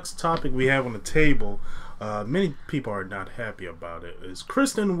 Okay, next topic we have on the table. Many people are not happy about it. Is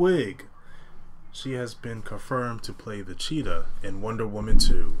Kristen Wiig. She has been confirmed to play the Cheetah in Wonder Woman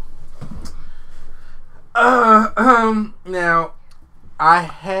 2. Now, I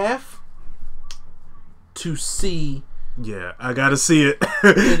have to see. Yeah, I gotta see it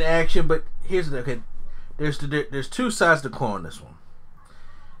in action. But here's the okay. There's two sides to the coin on this one.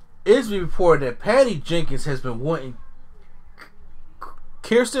 It's been reported that Patty Jenkins has been wanting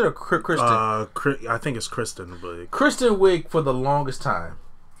Kirsten or Kristen. I think it's Kristen Wiig. Kristen Wiig for the longest time.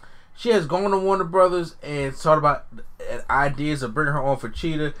 She has gone to Warner Brothers and thought about ideas of bringing her on for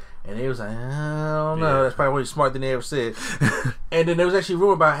Cheetah, and they was like, I don't know. Yeah. That's probably one smart thing they ever said. And then there was actually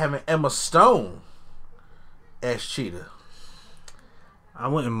rumor about having Emma Stone as Cheetah. I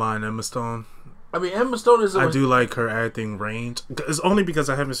wouldn't mind Emma Stone. I mean, Emma Stone is. I do like her acting range. It's only because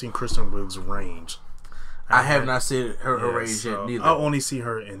I haven't seen Kristen Wiig's range. I have not seen her range yet neither. I only see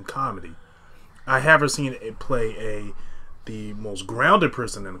her in comedy. I haven't seen it play the most grounded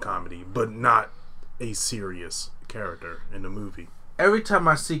person in comedy, but not a serious character in the movie. Every time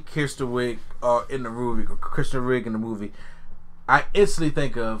I see Kristen Wiig in the movie, Kristen Wiig in the movie, I instantly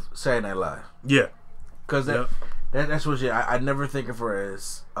think of Saturday Night Live. Yeah, because that's what I never think of her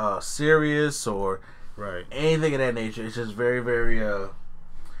as serious or anything of that nature. It's just very, very,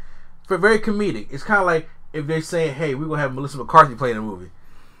 very comedic. It's kind of like if they're saying, "Hey, we're gonna have Melissa McCarthy play in a movie."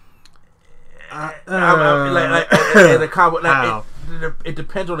 It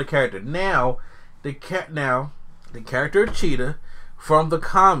depends on the character. Now, the character of Cheetah from the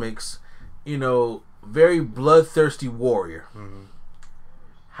comics, very bloodthirsty warrior. Mm-hmm.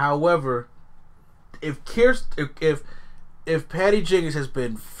 However, if Patty Jenkins has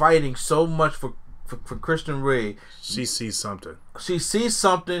been fighting so much for Kristen Wiig, she sees something. She sees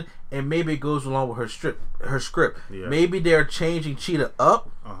something, and maybe it goes along with her script. Yeah. Maybe they're changing Cheetah up.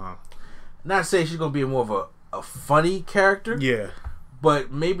 Uh-huh. Not saying she's gonna be more of a funny character. Yeah.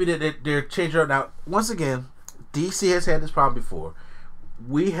 But maybe they're changing it now. Once again, DC has had this problem before.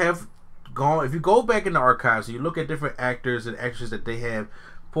 We have gone. If you go back in the archives and you look at different actors and actresses that they have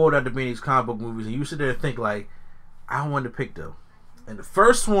pulled out to be in these comic book movies, and you sit there and think like, I want to pick them. And the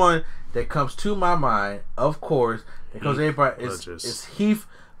first one that comes to my mind, of course, that comes to everybody is Heath.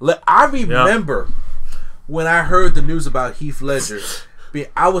 I remember when I heard the news about Heath Ledger.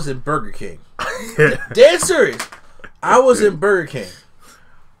 I was in Burger King. Dead serious. I was in Burger King.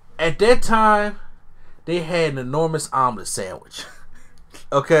 At that time, they had an enormous omelet sandwich.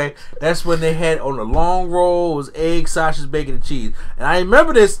 Okay? That's when they had on the long roll was eggs, sausage, bacon, and cheese. And I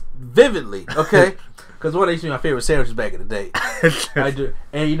remember this vividly. Okay? Because one of these my favorite sandwiches back in the day. I do.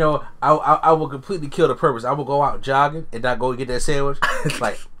 And you know, I will completely kill the purpose. I will go out jogging and not go get that sandwich.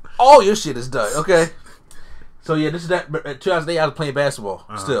 Like, all your shit is done. Okay? So yeah, this is that. But 2008, I was playing basketball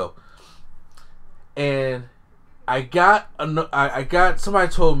still, and I got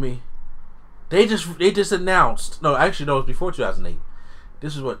somebody told me they just announced. No, actually, no, it was before 2008.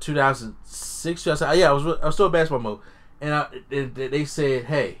 This is what 2006, 2007. Yeah, I was still in basketball mode, and they said,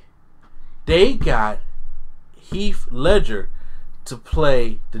 hey, they got Heath Ledger to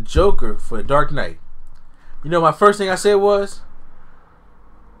play the Joker for The Dark Knight. You know, my first thing I said was,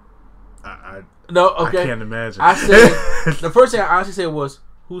 no, okay. I can't imagine. I said the first thing I honestly said was,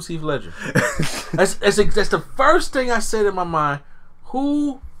 "Who's Heath Ledger?" That's the first thing I said in my mind.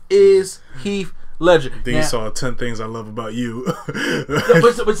 Who is Heath Ledger? Then you saw 10 Things I Love About You.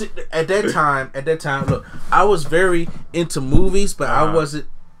 but at that time, look, I was very into movies, but I wasn't.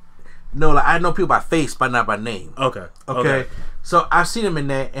 No, like I know people by face, but not by name. Okay. So I seen him in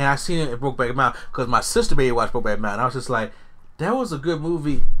that, and I seen him in Brokeback Mountain because my sister made me watch Brokeback Mountain. I was just like, that was a good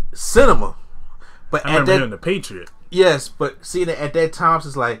movie, cinema. But I remember him in The Patriot. Yes, but seeing it at that time, it's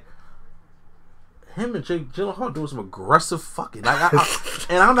just like him and Jake Gyllenhaal doing some aggressive fucking. Like,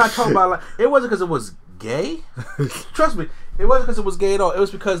 and I'm not talking about like it wasn't because it was gay. Trust me, it wasn't because it was gay at all. It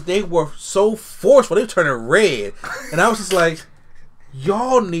was because they were so forceful. They were turning red, and I was just like,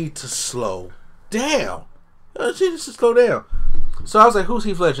 y'all need to slow down. She needs to slow down. So I was like, who's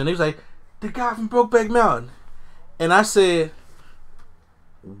Heath Ledger? And he was like, the guy from Brokeback Mountain. And I said,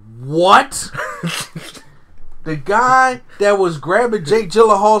 what? The guy that was grabbing Jake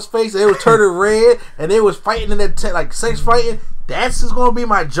Gyllenhaal's face and it was turning red and they was fighting in that like sex fighting, that's just gonna be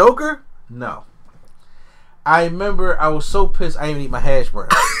my Joker? No. I remember I was so pissed I didn't even eat my hash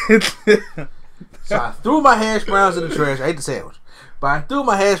browns. So I threw my hash browns in the trash. I ate the sandwich. But I threw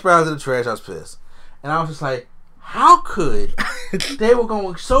my hash browns in the trash. I was pissed. And I was just like, how could they were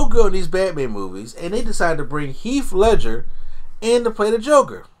going so good in these Batman movies and they decided to bring Heath Ledger in to play the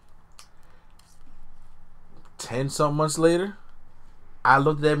Joker? 10-something months later, I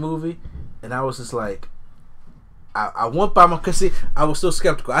looked at that movie and I was just like, I went by my, cause see, I was still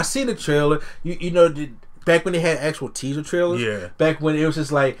skeptical. I seen the trailer, you know, back when they had actual teaser trailers. Yeah. Back when it was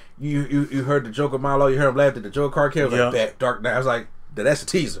just like you heard the Joker monologue, you heard him laugh at the Joker card came, like that Dark Knight. I was like, that's a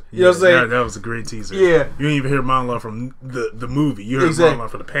teaser. You know what I'm saying? That was a great teaser. Yeah. You didn't even hear monologue from the movie. You heard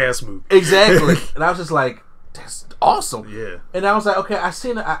monologue from the past movie. Exactly. And I was just like, that's awesome. Yeah. And I was like, okay, I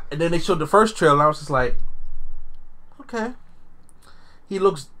seen it. And then they showed the first trailer and I was just like, okay. He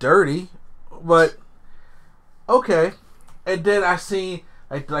looks dirty, but okay. And then I seen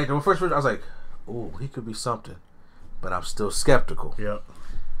like the first version, I was like, ooh, he could be something. But I'm still skeptical. Yep.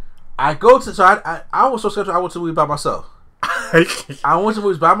 I was so skeptical I went to the movie by myself. I went to the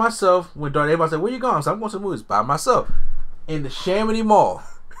movies by myself when everybody said, where you going? So I'm going to the movies by myself. In the Chamonix Mall.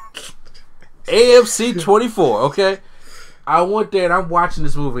 AMC 24, okay? I went there and I'm watching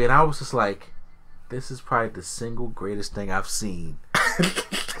this movie and I was just like, this is probably the single greatest thing I've seen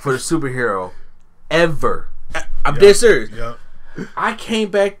for the superhero ever. I'm dead serious. Yep. I came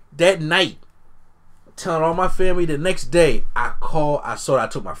back that night telling all my family the next day. I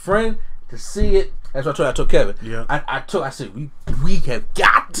took my friend to see it. That's what I told Kevin. Yeah. I said, we have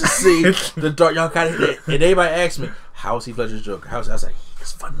got to see the Dark. Y'all got it. And everybody asked me, how is Heath Ledger's Joker? I was like,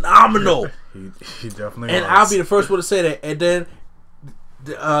 he's phenomenal. He definitely and was. I'll be the first one to say that. And then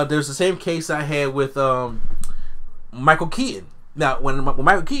there's the same case I had with Michael Keaton. Now, when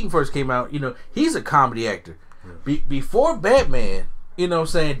Michael Keaton first came out, you know, he's a comedy actor. Yeah. Before Batman, you know what I'm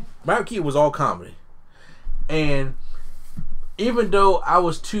saying, Michael Keaton was all comedy. And even though I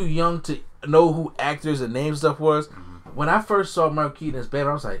was too young to know who actors and names stuff was, when I first saw Michael Keaton as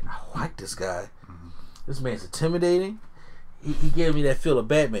Batman, I was like, I like this guy. This man's intimidating. He gave me that feel of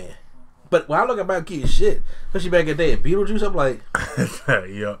Batman. But when I look at Michael Keaton's shit, especially back in the day in Beetlejuice, I'm like,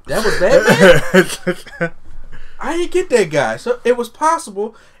 yep. That was Batman? I didn't get that guy. So it was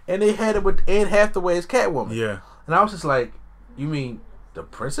possible, and they had it with Anne Hathaway as Catwoman. Yeah. And I was just like, you mean The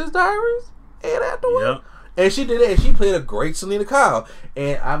Princess Diaries? Anne Hathaway? Yep. And she did it, and she played a great Selena Kyle.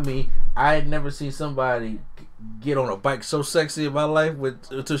 And I mean, I had never seen somebody get on a bike so sexy in my life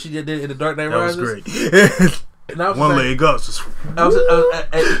until she did it in The Dark Knight Rises. That was great. And I was One like, leg up, just.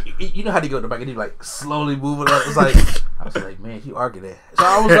 you know how they go on the bike and you like slowly moving up. It's like I was like, man, you argue that. So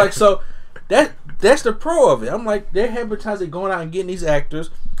I was like, so that's the pro of it. I'm like, they're advertising going out and getting these actors.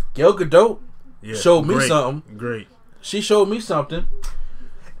 Gal Gadot showed me something. Great. She showed me something,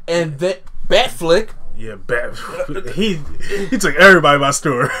 and that Batflick. Yeah, he took everybody by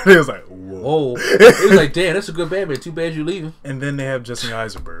storm. It was like, whoa. It was like, damn, that's a good Batman. Too bad you leaving. And then they have Jesse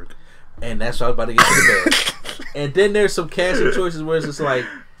Eisenberg. And that's what I was about to get to the bed. And then there's some casting choices where it's just like,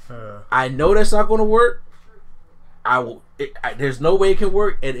 I know that's not going to work. There's no way it can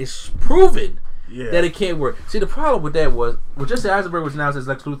work, and it's proven that it can't work. See, the problem with that was, Jesse Eisenberg was announced as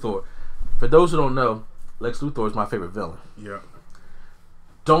Lex Luthor. For those who don't know, Lex Luthor is my favorite villain. Yeah.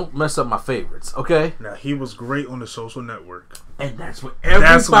 Don't mess up my favorites, okay? Now, he was great on The Social Network. And that's what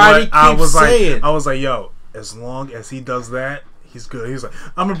everybody keeps saying. I was like, yo, as long as he does that, he's good. He's like,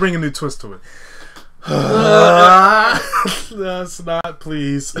 I'm going to bring a new twist to it. That's not,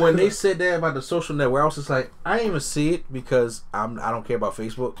 please. When they said that about The Social Network, I was just like, I didn't even see it because I don't care about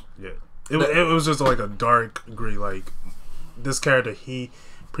Facebook. Yeah. It was just like a dark gray, like, this character, he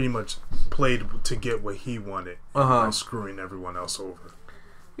pretty much played to get what he wanted, by screwing everyone else over.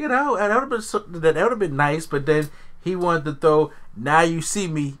 You know, and that would have been nice, but then he wanted to throw Now You See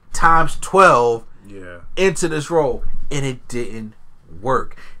Me times 12 into this role, and it didn't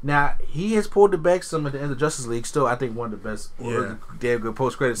work. Now, he has pulled it back some at the end of Justice League. Still, I think one of the best, damn good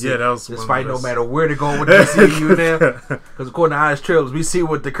post-credit scenes. Yeah, that was despite no matter where they're going with the DCU now. Because according to Honest Trailers, we see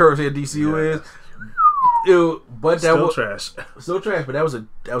what the currency of DCU is. But still trash. Still trash, but that was a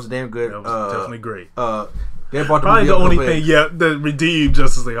damn good. That was definitely great. They bought probably the only thing, that redeemed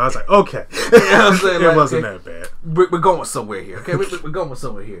Justice League. I was like, okay, you know what I'm saying? It wasn't that bad. We're going somewhere here, okay? We're going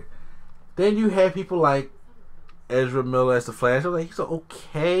somewhere here. Then you have people like Ezra Miller as the Flash. I'm like, he's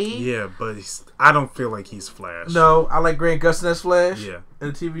okay. Yeah, but I don't feel like he's Flash. No, I like Grant Gustin as Flash. Yeah.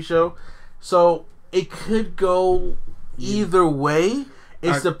 In the TV show, so it could go either way.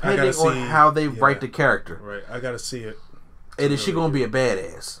 It's depending on how they write the character. Right, I gotta see it. And is she gonna be a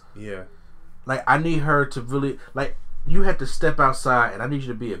badass? Yeah. Like, I need her to really, like, you have to step outside, and I need you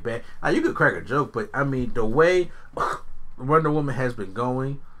to be a bad. Now, you could crack a joke, but I mean, the way Wonder Woman has been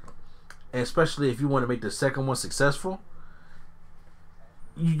going, and especially if you want to make the second one successful,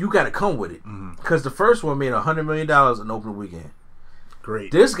 you got to come with it. Because the first one made $100 million in opening weekend.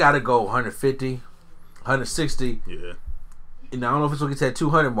 Great. This got to go 150, 160. Yeah. And I don't know if it's going to get to that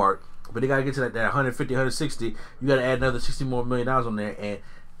 200 mark, but they got to get to that 150, 160. You got to add another $60 more million on there, and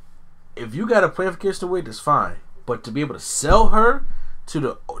if you got a plan for Kirsten Wiig, that's fine. But to be able to sell her to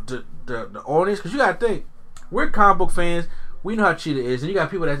the audience, because you got to think, we're comic book fans. We know how Cheetah is, and you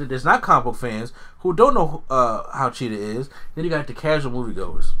got people that's not comic book fans who don't know how Cheetah is. Then you got the casual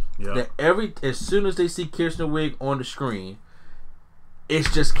moviegoers. Yeah. That as soon as they see Kirsten Wiig on the screen,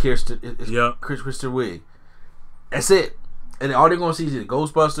 it's just Kirsten Wiig. That's it. And all they're gonna see is either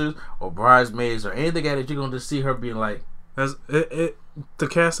Ghostbusters or Bridesmaids or anything that you're gonna just see her being like. That's it. The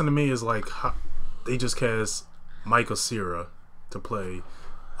casting to me is like they just cast Michael Cera to play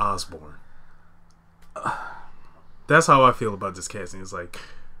Osborn. That's how I feel about this casting. It's like,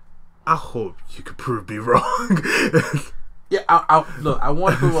 I hope you could prove me wrong. Yeah, I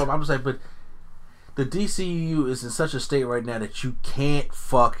want to prove wrong. I'm just like, but the DCU is in such a state right now that you can't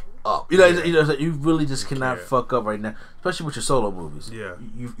fuck up. You really just cannot fuck up right now, especially with your solo movies. Yeah,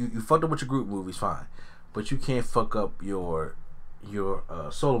 you fucked up with your group movies, fine, but you can't fuck up your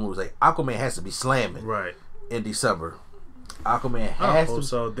solo movies. Like Aquaman has to be slamming right in December. Aquaman has to.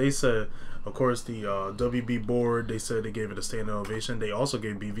 So they said, of course, the WB board, they said they gave it a standing ovation. They also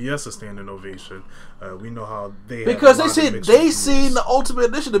gave BVS a standing ovation. We know how because they seen the Ultimate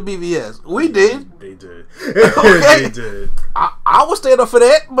Edition of BVS. We did. They did. Okay. They did. I would stand up for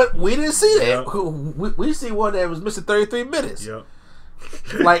that, but we didn't see that. Yep. We see one that was missing 33 minutes. Yep.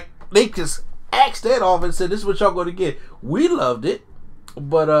 Like they just axed that off and said, "This is what y'all going to get." We loved it,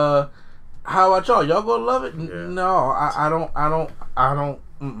 but how about y'all? Y'all gonna love it? Yeah. No, I don't.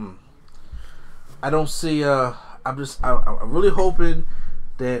 I don't see. I'm really hoping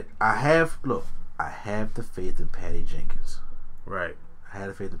that I have the faith in Patty Jenkins. Right. I had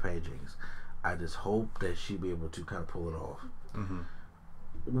the faith in Patty Jenkins. I just hope that she'll be able to kind of pull it off. Mm-hmm.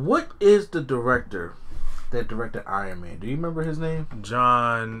 What is the director that directed Iron Man? Do you remember his name?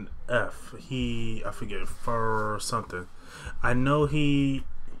 John F. I forget, for something. I know he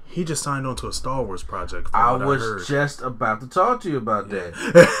He just signed on to a Star Wars project. I was just about to talk to you about that.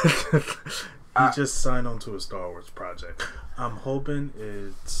 He just signed on to a Star Wars project. I'm hoping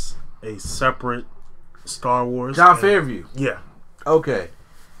it's a separate Star Wars. Jon Favreau. Yeah. Okay.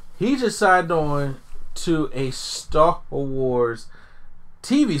 He just signed on to a Star Wars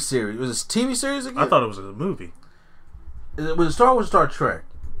TV series. Was it a TV series again? I thought it was a movie. Was it Star Wars or Star Trek?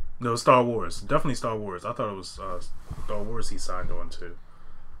 No, Star Wars. Definitely Star Wars. I thought it was Star Wars he signed on to.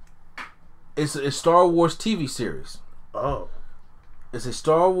 It's a Star Wars TV series. Oh. It's a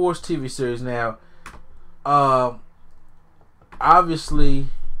Star Wars TV series. Now, obviously,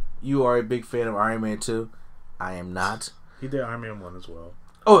 you are a big fan of Iron Man 2. I am not. He did Iron Man 1 as well.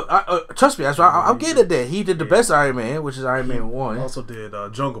 Oh, trust me. That's why I'm getting at that. He did the best Iron Man, which is Iron Man 1. He also did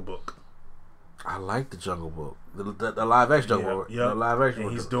Jungle Book. I like the Jungle Book. The live action Jungle Book. Yeah. The live action.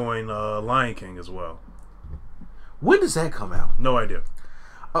 And he's doing Lion King as well. When does that come out? No idea.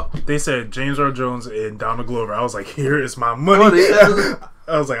 They said James Earl Jones and Donald Glover. I was like, here is my money. I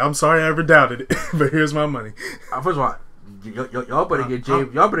was like, I'm sorry I ever doubted it, but here's my money. First of all, y'all better get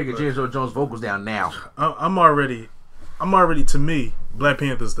James Earl Jones vocals down now. I'm already to me, Black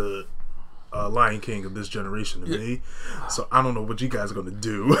Panther's the Lion King of this generation to me. So I don't know what you guys are gonna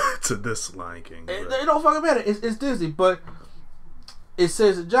do to this Lion King. It don't fucking matter. It's Disney, but it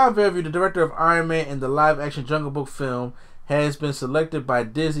says that Jon Favreau, the director of Iron Man and the live-action Jungle Book film, has been selected by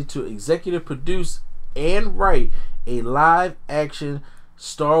Disney to executive produce and write a live-action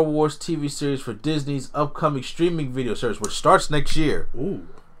Star Wars TV series for Disney's upcoming streaming video service, which starts next year. Ooh,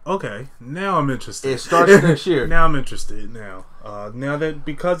 okay. Now I'm interested. It starts next year. Now I'm interested. Now that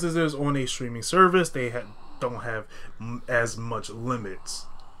because it is on a streaming service, they don't have as much limits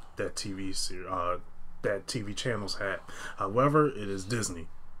that TV channels have. However, it is Disney.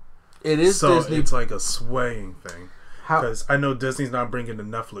 It is so Disney. It's like a swaying thing. Because I know Disney's not bringing the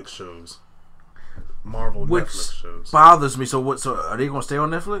Netflix shows, Marvel Netflix shows. Bothers me. So what? So are they going to stay on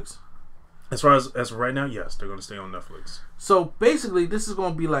Netflix? As far as right now, yes, they're going to stay on Netflix. So basically, this is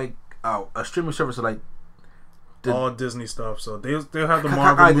going to be like a streaming service of like all Disney stuff. So they'll have the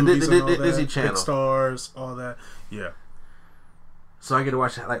Marvel movies and all that, Disney Channel, Pixar's, all that. Yeah. So I get to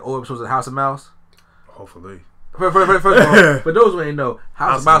watch like old episodes of House of Mouse. Hopefully. First of all, for those who ain't know,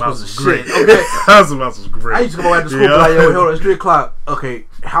 House of Mouse was great. shit. Okay, House of Mouse was great. I used to go after school, like, yo, hold on, it's 3:00. Okay,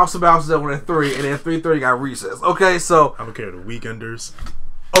 House of Mouse is on at 3, and then 3:30 got recess. Okay, so I don't care the Weekenders.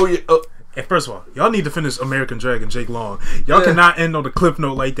 Oh yeah. And first of all, y'all need to finish American Dragon Jake Long. Y'all cannot end on the cliff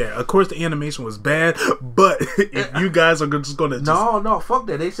note like that. Of course, the animation was bad, but if you guys are just gonna no, fuck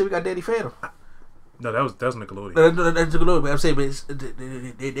that. They said we got Danny Phantom. No, that was Nickelodeon. That's Nickelodeon. But I'm saying, but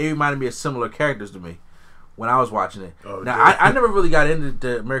they reminded me of similar characters to me when I was watching it. Oh, now, I never really got into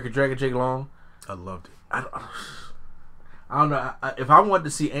the American Dragon Jake Long. I loved it. I don't know. If I wanted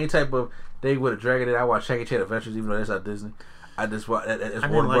to see any type of thing with a dragon in it, I watch Shaggy Chan Adventures, even though that's not Disney. I just watch. It's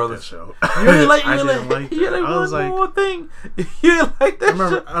Warner Brothers. That show. You didn't like? I didn't like that. You like I was one like, more thing. You didn't like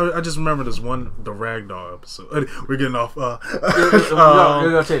that. I just remember this one, the Ragdoll episode. We're getting off. You're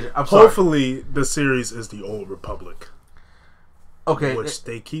gonna change it. I'm sorry. Hopefully, the series is the Old Republic. Okay. Which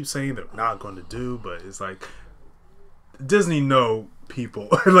they keep saying they're not going to do, but it's like Disney know people.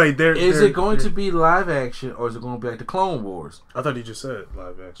 Like Is it going to be live action or is it going to be like the Clone Wars? I thought you just said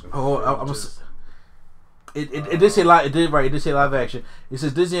live action. It did say live. It did say live action. It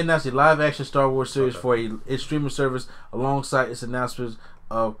says Disney announced a live action Star Wars series for its streaming service alongside its announcements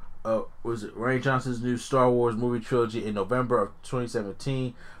of Rian Johnson's new Star Wars movie trilogy in November of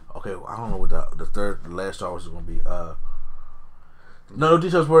 2017. Okay, I don't know what the last Star Wars is going to be. No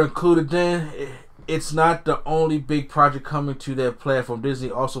details were included then. It's not the only big project coming to that platform. Disney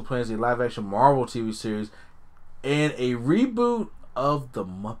also plans a live action Marvel TV series and a reboot of The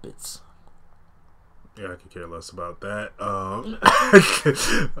Muppets. Yeah, I could care less about that.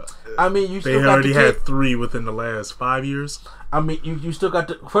 I mean, they already had 3 within the last 5 years. I mean, you still got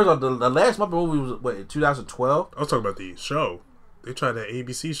first of all, the last Muppet movie was what, in 2012. I was talking about the show. They tried that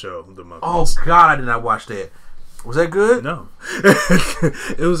ABC show, The Muppets. Oh God, I did not watch that. Was that good? No.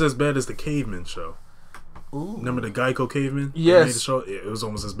 It was as bad as the Caveman show. Ooh. Remember the Geico Caveman? Yes. Made a show? It was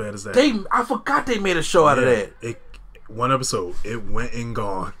almost as bad as that. I forgot they made a show out of that. One episode, it went and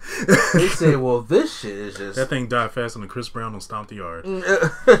gone. They said, well, this shit is just... That thing died faster than Chris Brown on Stomp the Yard. You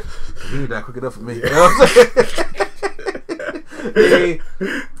ain't that quick enough for me. You know what I'm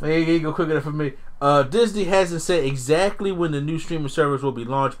saying? He ain't go quick enough for me. Disney hasn't said exactly when the new streaming service will be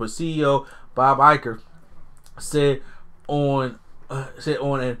launched, but CEO Bob Iger said on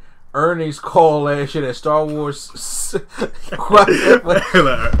an earnings call last year that Star Wars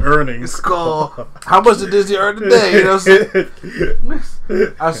earnings call. How much did Disney earn today? You know what I'm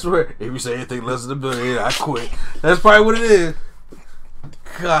saying? I swear, if you say anything less than $1 billion, I quit. That's probably what it is.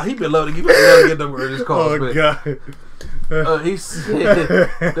 God, he been loving to get them earnings calls. Oh God. He said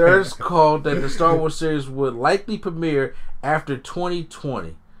there's called that the Star Wars series would likely premiere after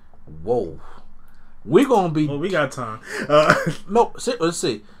 2020. Whoa. We're going to be... Well, we got time. No, let's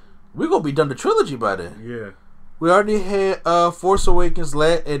see. We're going to be done the trilogy by then. Yeah. We already had Force Awakens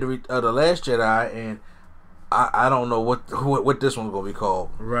and The Last Jedi, and I don't know what this one's going to be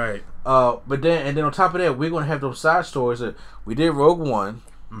called. Right. But then on top of that, we're going to have those side stories. That we did Rogue One.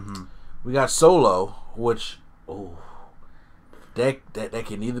 Mm-hmm. We got Solo, which... Oh... That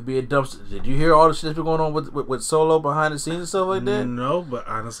can either be a dumpster. Did you hear all the shit that's been going on with Solo behind the scenes and stuff like that? No, but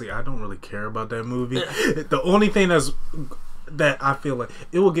honestly, I don't really care about that movie. The only thing that I feel like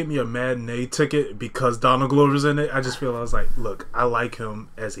it will get me a matinee ticket because Donald Glover's in it. I just feel I was like, look, I like him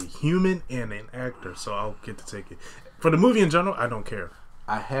as a human and an actor, so I'll get the ticket. For the movie in general, I don't care.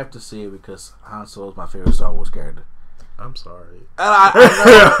 I have to see it because Han Solo is my favorite Star Wars character. I'm sorry.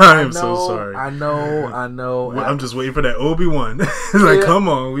 I am so sorry. I know. Well, I'm just waiting for that Obi-Wan. Like, come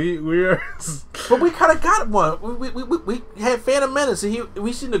on, we are. But we kind of got one. We had Phantom Menace, and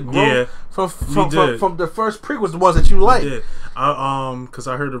we seen the growth from the first prequels, the ones that you like. Yeah, because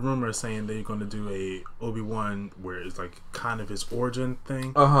I heard a rumor saying they're going to do a Obi-Wan where it's like kind of his origin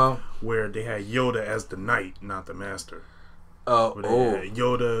thing. Where they had Yoda as the knight, not the master. Where they had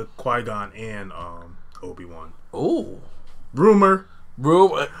Yoda, Qui-Gon, and Obi-Wan. Oh. Rumor.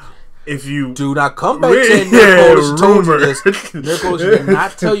 If you do not come back saying Nick told you this. Nick did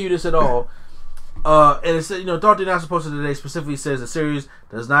not tell you this at all. And it said, Darth Not Supposed to Today specifically says the series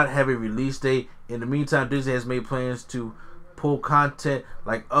does not have a release date. In the meantime, Disney has made plans to pull content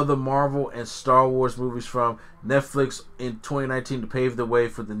like other Marvel and Star Wars movies from Netflix in 2019 to pave the way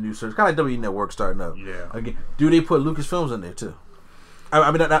for the new series. Kind of like W Network starting up. Yeah. Again, do they put Lucasfilms in there too? I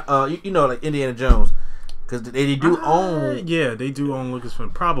mean, like Indiana Jones. Because they do own... Yeah, they do own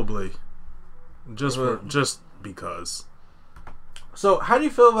Lucasfilm. Probably. Just because. So, how do you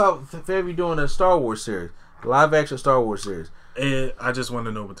feel about Favre doing a Star Wars series? Live-action Star Wars series? I just want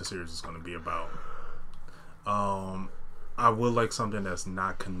to know what the series is going to be about. I would like something that's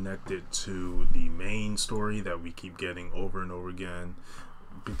not connected to the main story that we keep getting over and over again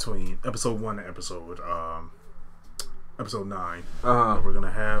between Episode 1 and Episode 9 that we're going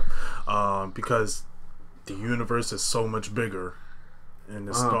to have. Because... the universe is so much bigger in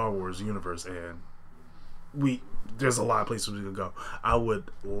the Star Wars universe, and there's a lot of places we could go. I would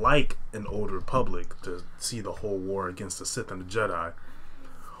like an Old Republic to see the whole war against the Sith and the Jedi,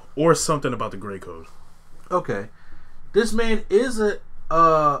 or something about the Grey Code. Okay, this man is it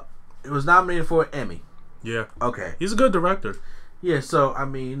was nominated for an Emmy. Yeah. Okay, he's a good director. Yeah, so I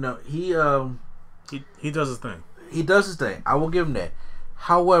mean, he does his thing. He does his thing. I will give him that.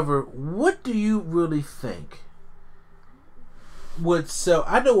 However, what do you really think would sell?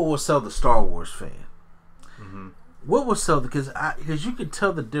 I know what will sell the Star Wars fan. Mm-hmm. What will sell? Because you can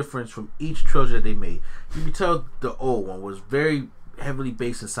tell the difference from each trilogy that they made. You can tell the old one was very heavily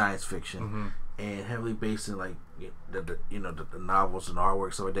based in science fiction and heavily based in like the novels and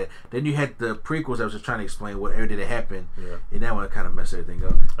artwork, stuff like that. Then you had the prequels that was just trying to explain what everything that happened. Yeah. And that one kind of messed everything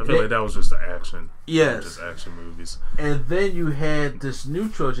up. I feel like that was just the action. Yes. Just action movies. And then you had this new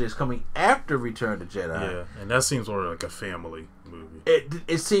trilogy that's coming after Return of the Jedi. Yeah, and that seems more like a family movie.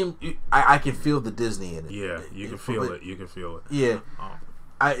 It seemed I can feel the Disney in it. Yeah, you can feel it. You can feel it. Yeah.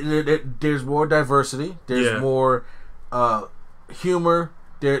 There's more diversity. There's more humor.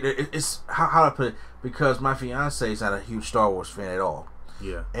 It's how to put it, because my fiance is not a huge Star Wars fan at all.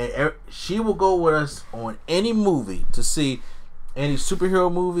 Yeah, and she will go with us on any movie to see any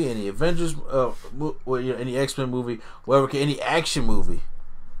superhero movie, any Avengers, any X-Men movie, whatever, any action movie.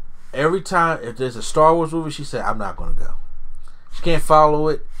 Every time if there's a Star Wars movie, she said, "I'm not going to go." She can't follow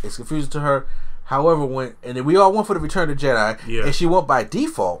it. It's confusing to her. However, we all went for the Return of the Jedi, and she went by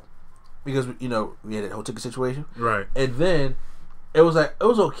default because we had that whole ticket situation, right? And then it was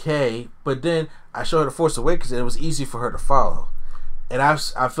okay, but then I showed her the Force Awakens, and it was easy for her to follow. And I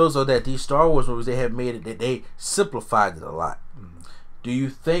feel as though that these Star Wars movies, they have made it, that they simplified it a lot. Mm-hmm. Do you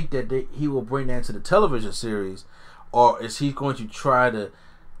think that he will bring that into the television series, or is he going to try to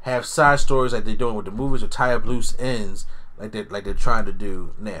have side stories like they're doing with the movies, or tie up loose ends like they're trying to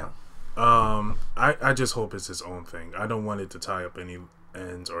do now? I just hope it's his own thing. I don't want it to tie up any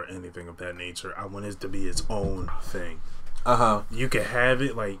ends or anything of that nature. I want it to be its own thing. you can have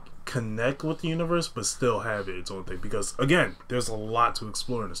it like connect with the universe, but still have it its own thing. Because again, there's a lot to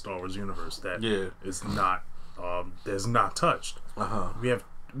explore in the Star Wars universe that is not that's not touched.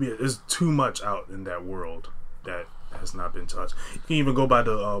 There's too much out in that world that has not been touched. You can even go by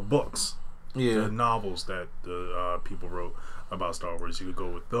the books, the novels that the people wrote about Star Wars. You could go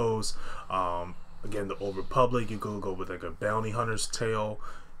with those. Again, the Old Republic. You could go with like a bounty hunter's tale.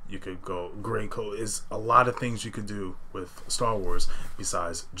 You could go Grey Coat. Is a lot of things you could do with Star Wars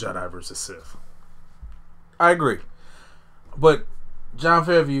besides Jedi versus Sith. I agree, but John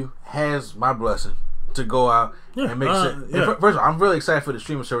Fairview has my blessing to go out and make sense. First of all, I'm really excited for the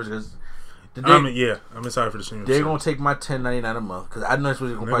streaming service because I'm excited for the streaming. They're gonna take my $10.99 a month because I know that's what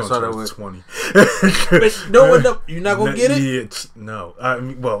they're gonna probably start out with $20. But you're not gonna get it. Yeah, no,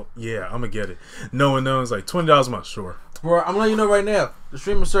 I'm gonna get it. No one knows like $20 a month, sure. Bro, I'm letting you know right now, the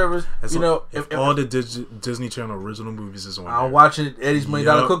streaming service. If all the Disney Channel original movies is on, I'm watching Eddie's $1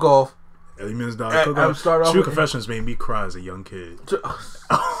 Million Cook Off. Eddie's $1 Million Cook Off. True Confessions made me cry as a young kid.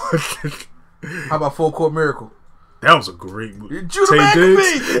 How about Full Court Miracle? That was a great movie. Judah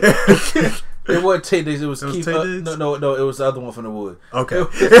McAfee. It wasn't Tate Diggs. It was Keith. Tate Diggs? No. It was the other one from the wood. Okay. All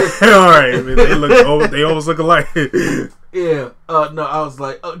right. I mean, they always look alike. Yeah. No, I was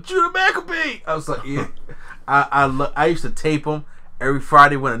like, Judah McAfee. I was like, yeah. I used to tape them every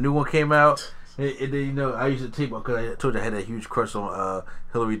Friday when a new one came out. And then, I used to tape them because I told you I had that huge crush on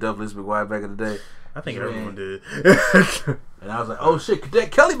Hillary Duff, Liz McGuire back in the day. I think everyone did. And I was like, oh shit,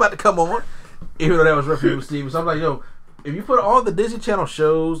 Cadet Kelly about to come on. Even though that was Refuge with Stevens. So I'm like, yo, if you put all the Disney Channel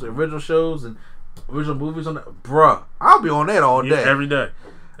shows, original shows, and original movies on that, bruh, I'll be on that all day. Every day.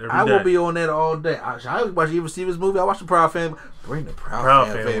 I will be on that all day. I watch Even Stevens movie. I watch the Proud Family. Bring the Proud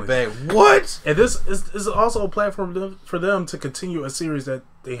Family back. What? And this is also a platform for them to continue a series that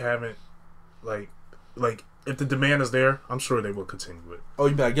they haven't, like if the demand is there, I'm sure they will continue it. Oh,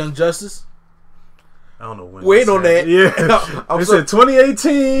 you mean like Young Justice? I don't know when. Wait on that. Yeah. They said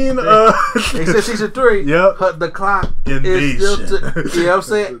 2018. They said season 3. Yep. The clock is still you know what I'm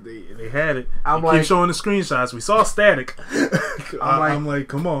saying? They had it. I'm keep showing the screenshots. We saw static. I'm like,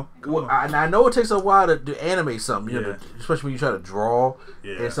 come on. I know it takes a while to animate something, especially when you try to draw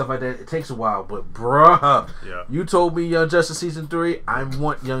and stuff like that. It takes a while, but bruh, you told me Young Justice season 3. I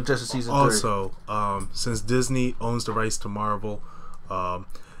want Young Justice season 3. Also, since Disney owns the rights to Marvel,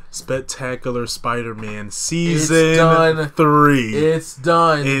 Spectacular Spider-Man season 3. It's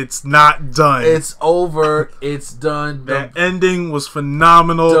done. It's not done. It's over. It's done. That ending was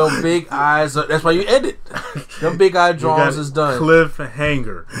phenomenal. The big eyes. That's why you end it. Them big eye drawings is done.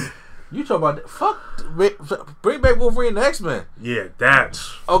 Cliffhanger. You talk about that? Bring back Wolverine and X-Men. Yeah,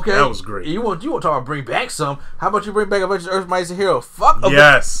 that's okay. That was great. You want to talk about bring back some? How about you bring back Avengers: Earth, Mightiest Heroes? Fuck.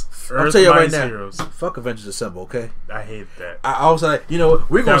 Yes. I'll tell you right now. Heroes. Fuck Avengers Assemble. Okay. I hate that. I was like,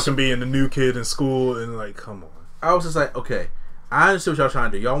 we're going to be in the new kid in school and like, come on. I was just like, okay, I understand what y'all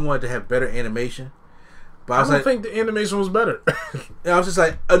trying to do. Y'all wanted to have better animation, but I don't think the animation was better. I was just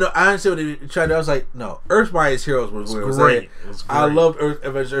like, no, I understand what they tried to do. I was like, no, Earth Mightiest Heroes was where it was great. I loved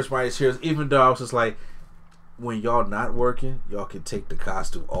Avengers Earth Mightiest Heroes, even though I was just like, when y'all not working, y'all can take the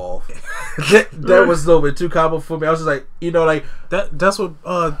costume off. that was a little bit too common for me. I was just like, that's what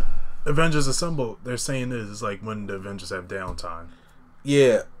Avengers Assemble they're saying is like when the Avengers have downtime.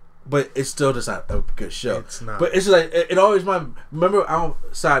 Yeah, but it's still just not a good show. It's not. But it's just like it always remember. I'll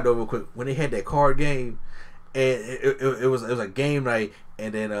side note real quick when they had that card game, and it was a game night,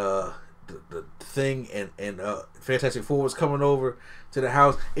 and then the Thing and Fantastic Four was coming over to the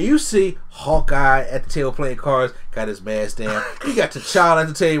house, and you see Hawkeye at the table playing cards, got his mask down. He got T'Challa at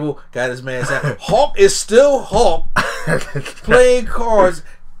the table, got his mask down. Hawk is still Hawk playing cards.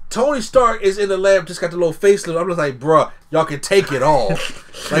 Tony Stark is in the lab, just got the little facelift. I'm just like, bruh, y'all can take it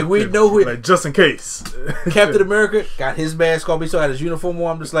off. Like, we know who. Like, just in case. Captain America got his mask on, he still had his uniform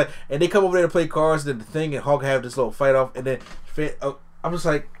on. I'm just like, and they come over there to play cards, and then the Thing and Hawk have this little fight off, and then I'm just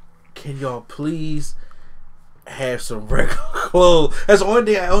like, can y'all please have some regular clothes? That's the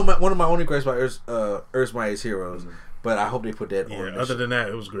only thing. One of my only gripes about Earth's Mightiest Heroes, but I hope they put that on. Other than that,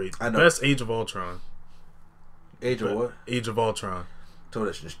 it was great. I know. Best Age of Ultron. Age of what? Age of Ultron. So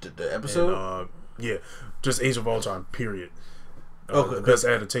that's just the episode. And, just Age of Ultron. Period. Okay, the best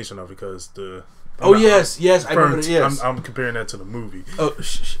adaptation of it because the. Yes, I remember. Yes, I'm comparing that to the movie. Oh,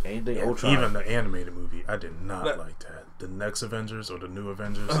 anything Ultron. Even the animated movie, I did not like that. The next Avengers or the new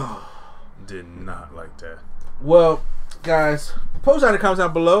Avengers, did not like that. Well, guys, post down in the comments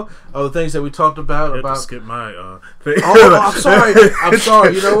down below of the things that we talked about. To skip my thing. Oh, I'm sorry. I'm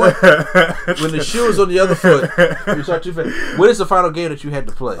sorry. You know what? When the shoe is on the other foot, you start too fast. What is the final game that you had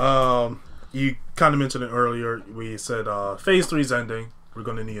to play? you kind of mentioned it earlier. We said Phase 3's ending. We're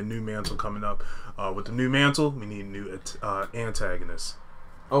going to need a new mantle coming up. With the new mantle, we need new antagonists.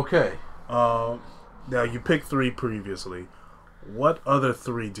 Okay. Now, you picked 3 previously. What other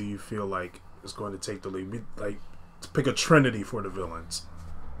 3 do you feel like is going to take the lead? To pick a trinity for the villains.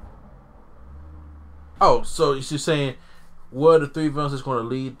 Oh, so you're saying what are the 3 villains that's going to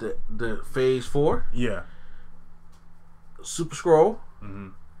lead the Phase 4? Yeah. Super Skrull, Mm-hmm.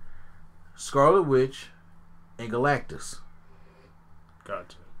 Scarlet Witch, and Galactus.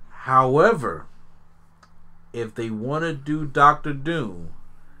 Gotcha. However, if they want to do Doctor Doom,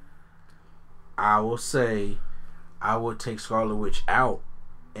 I will say I would take Scarlet Witch out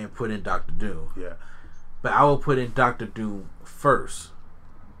and put in Doctor Doom. Yeah. But I will put in Doctor Doom first.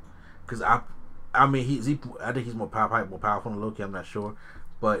 Because I think he's more powerful than Loki, I'm not sure.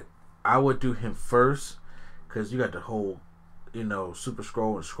 But I would do him first because you got the whole, Super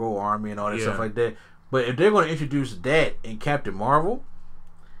Skrull and Skrull Army and all that stuff like that. But if they're going to introduce that in Captain Marvel,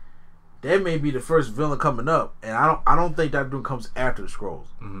 that may be the first villain coming up, and I don't think Doctor Doom comes after the Skrulls.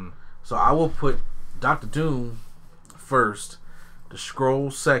 Mm-hmm. So I will put Doctor Doom first, the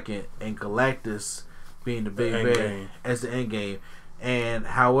Skrulls second, and Galactus being the big bad as the end game. And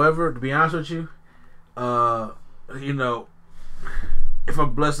however, to be honest with you, if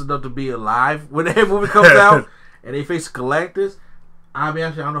I'm blessed enough to be alive when that movie comes out and they face Galactus, I'll be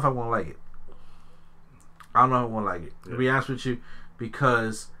honest with you, I don't know if I want to like it. I don't know if I want to like it. To be honest with you,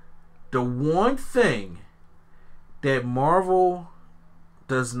 because the one thing that Marvel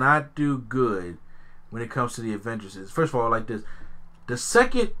does not do good when it comes to the Avengers is, first of all, like this, the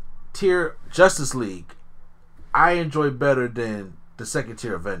second tier Justice League I enjoy better than the second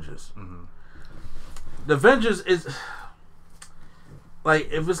tier Avengers. Mm-hmm. The Avengers is like,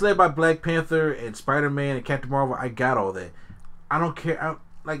 if it's led by Black Panther and Spider-Man and Captain Marvel, I got all that. I don't care.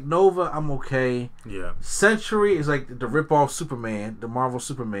 Like Nova, I'm okay. Yeah. Century is like the rip-off Superman, the Marvel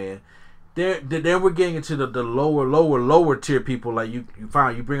Superman. Then we're getting into the lower tier people. Like you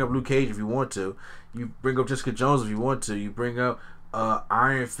bring up Luke Cage if you want to. You bring up Jessica Jones if you want to. You bring up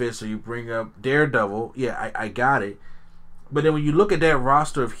Iron Fist, or you bring up Daredevil. Yeah, I got it. But then when you look at that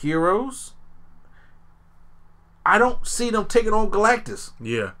roster of heroes, I don't see them taking on Galactus.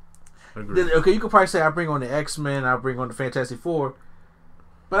 Yeah. Agreed. Then, okay, you could probably say I bring on the X-Men, I bring on the Fantastic Four,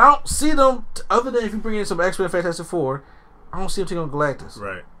 but I don't see them, other than if you bring in some X-Men and Fantastic Four, I don't see them taking on Galactus.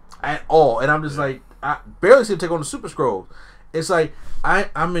 Right. At all. And I'm just like, I barely see them take on the Super Skrull. It's like,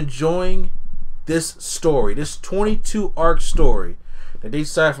 I'm enjoying this story, this 22 arc story that they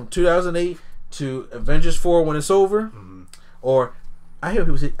started from 2008 to Avengers 4 when it's over. Mm-hmm. Or, I hate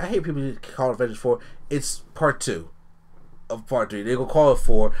people call it Avengers 4. It's part 2 of part 3. They're going to call it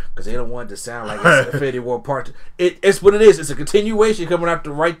 4 because they don't want it to sound like it's Infinity War part 2. It's what it is. It's a continuation coming out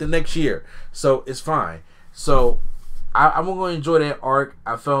to right the next year. So, it's fine. So, I'm going to enjoy that arc.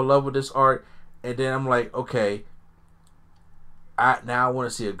 I fell in love with this arc. And then I'm like, okay, now I want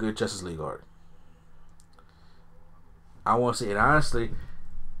to see a good Justice League arc. I want to see it. Honestly,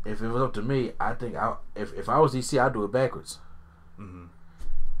 if it was up to me, I think if I was DC, I'd do it backwards. Mm-hmm.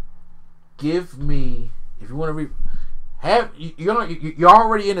 Give me, if you want to you're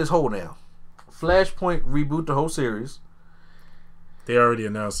already in this hole now. Flashpoint reboot the whole series. They already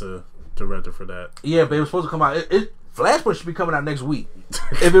announced a director for that. Yeah, but it was supposed to come out. Flashpoint should be coming out next week.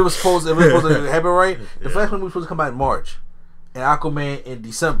 if it was supposed to happen right, the Flashpoint movie was supposed to come out in March, and Aquaman in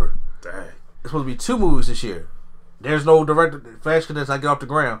December. Dang. It's supposed to be 2 movies this year. There's no director. Flash can just not get off the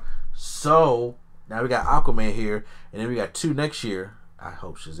ground. So now we got Aquaman here, and then we got 2 next year. I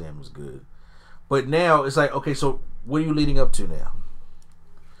hope Shazam is good. But now it's like, okay, so what are you leading up to now?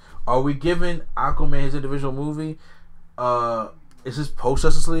 Are we giving Aquaman his individual movie? Is this post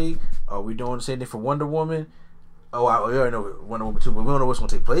Justice League? Are we doing the same thing for Wonder Woman? Oh, we already know Wonder Woman 2, but we don't know what's going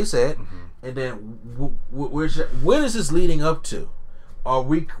to take place at. Mm-hmm. And then when is this leading up to? Are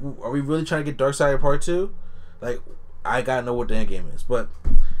we really trying to get Darkseid Part 2? Like, I gotta know what the end game is, but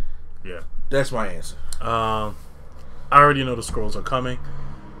yeah, that's my answer. I already know the Skrulls are coming.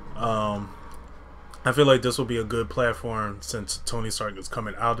 I feel like this will be a good platform since Tony Stark is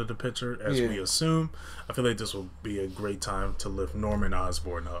coming out of the picture, as we assume. I feel like this will be a great time to lift Norman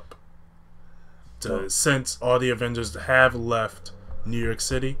Osborn up. Since all the Avengers have left New York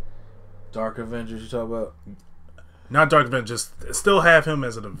City. Dark Avengers you talk about? Not Dark Avengers, still have him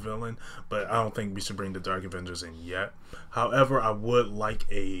as a villain, but I don't think we should bring the Dark Avengers in yet. However, I would like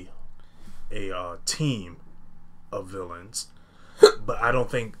a team of villains, but I don't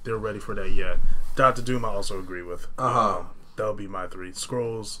think they're ready for that yet. Dr. Doom I also agree with. That'll be my 3.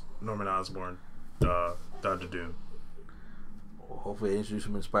 Skrulls, Norman Osborn, Dr. Doom. hopefully they introduce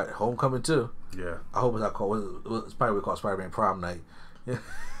him in Homecoming too. Yeah. I hope it's not called. It's probably called Spider-Man Prom Night. Yeah.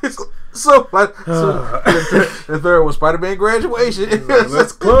 So the third was Spider-Man Graduation.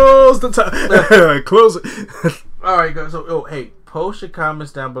 Let's close the time. Close it. All right, guys. So, hey, post your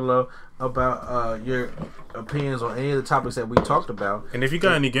comments down below about your opinions on any of the topics that we talked about. And if you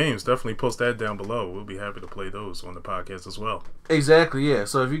got any games, definitely post that down below. We'll be happy to play those on the podcast as well. Exactly, yeah.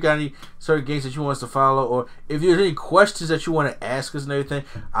 So if you got any certain games that you want us to follow, or if there's any questions that you want to ask us and everything,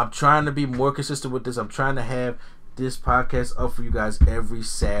 I'm trying to be more consistent with this. I'm trying to have this podcast up for you guys every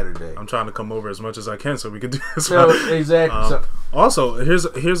Saturday. I'm trying to come over as much as I can so we can do this. So, exactly. Also,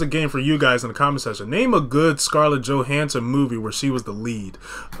 here's a game for you guys in the comment section. Name a good Scarlett Johansson movie where she was the lead.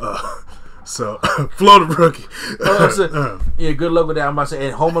 Florida Rookie. Yeah, good luck with that. I'm about to say,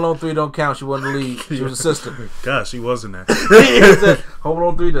 and Home Alone 3 don't count. She wasn't the lead. She was a sister. Gosh, she wasn't that. Home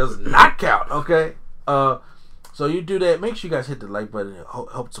Alone 3 does not count. Okay. So you do that. Make sure you guys hit the like button and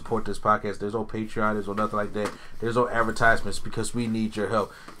help support this podcast. There's no Patreon. There's no nothing like that. There's no advertisements because we need your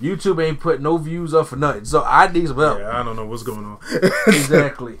help. YouTube ain't putting no views up for nothing. So I need some help. Yeah, I don't know what's going on.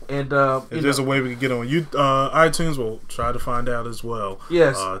 Exactly. And if there's a way we can get on iTunes, we'll try to find out as well.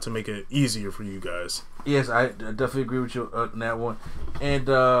 Yes. To make it easier for you guys. Yes, I definitely agree with you on that one. And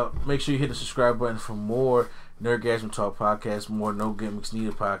make sure you hit the subscribe button for more Nerdgasm Talk podcast, more No Gimmicks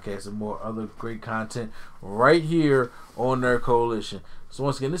Needed podcast, and more other great content right here on Nerd Coalition. So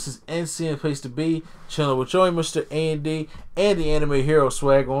once again, this is NC and Place to Be, chilling with Joey, Mr. A&D, and the Anime Hero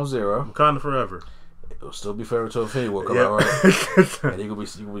Swag on Zero. Wakanda forever. It'll still be forever till Infinity War come out, right? And you're gonna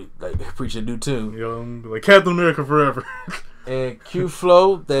be like preaching a new tune. You know, like Captain America forever. And Q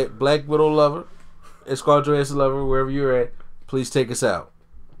Flow, that Black Widow lover, and Scarlett Johansson lover, wherever you're at, please take us out.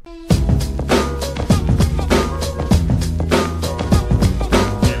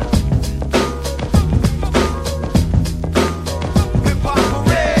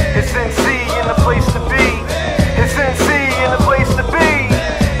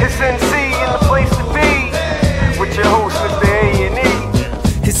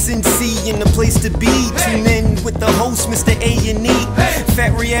 Place to be. Tune in with the host, Mr. A&E.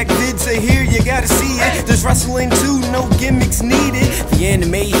 Fat React vids are here, you gotta see it. There's wrestling too, no gimmicks needed. The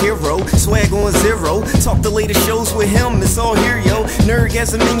Anime Hero, Swag on Zero. Talk the latest shows with him, it's all here, yo.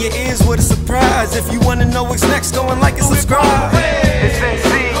 Nerdgasm in your ears, what a surprise. If you wanna know what's next, go and like and subscribe. It's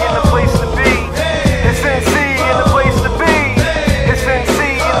NC in the place to be. It's NC in the place to be. It's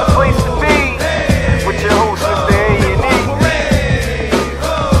NC in the place to be. With your host, Mr. A&E.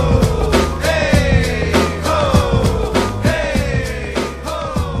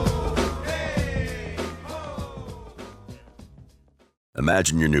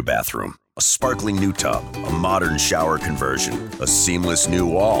 Imagine your new bathroom. A sparkling new tub, a modern shower conversion, a seamless new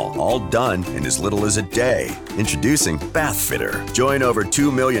wall, all done in as little as a day. Introducing Bath Fitter. Join over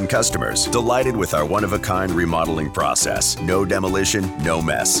 2 million customers delighted with our one-of-a-kind remodeling process. No demolition, no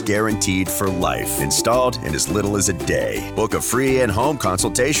mess. Guaranteed for life. Installed in as little as a day. Book a free in-home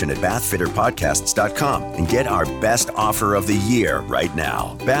consultation at bathfitterpodcasts.com and get our best offer of the year right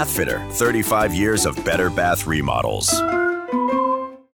now. Bath Fitter, 35 years of better bath remodels.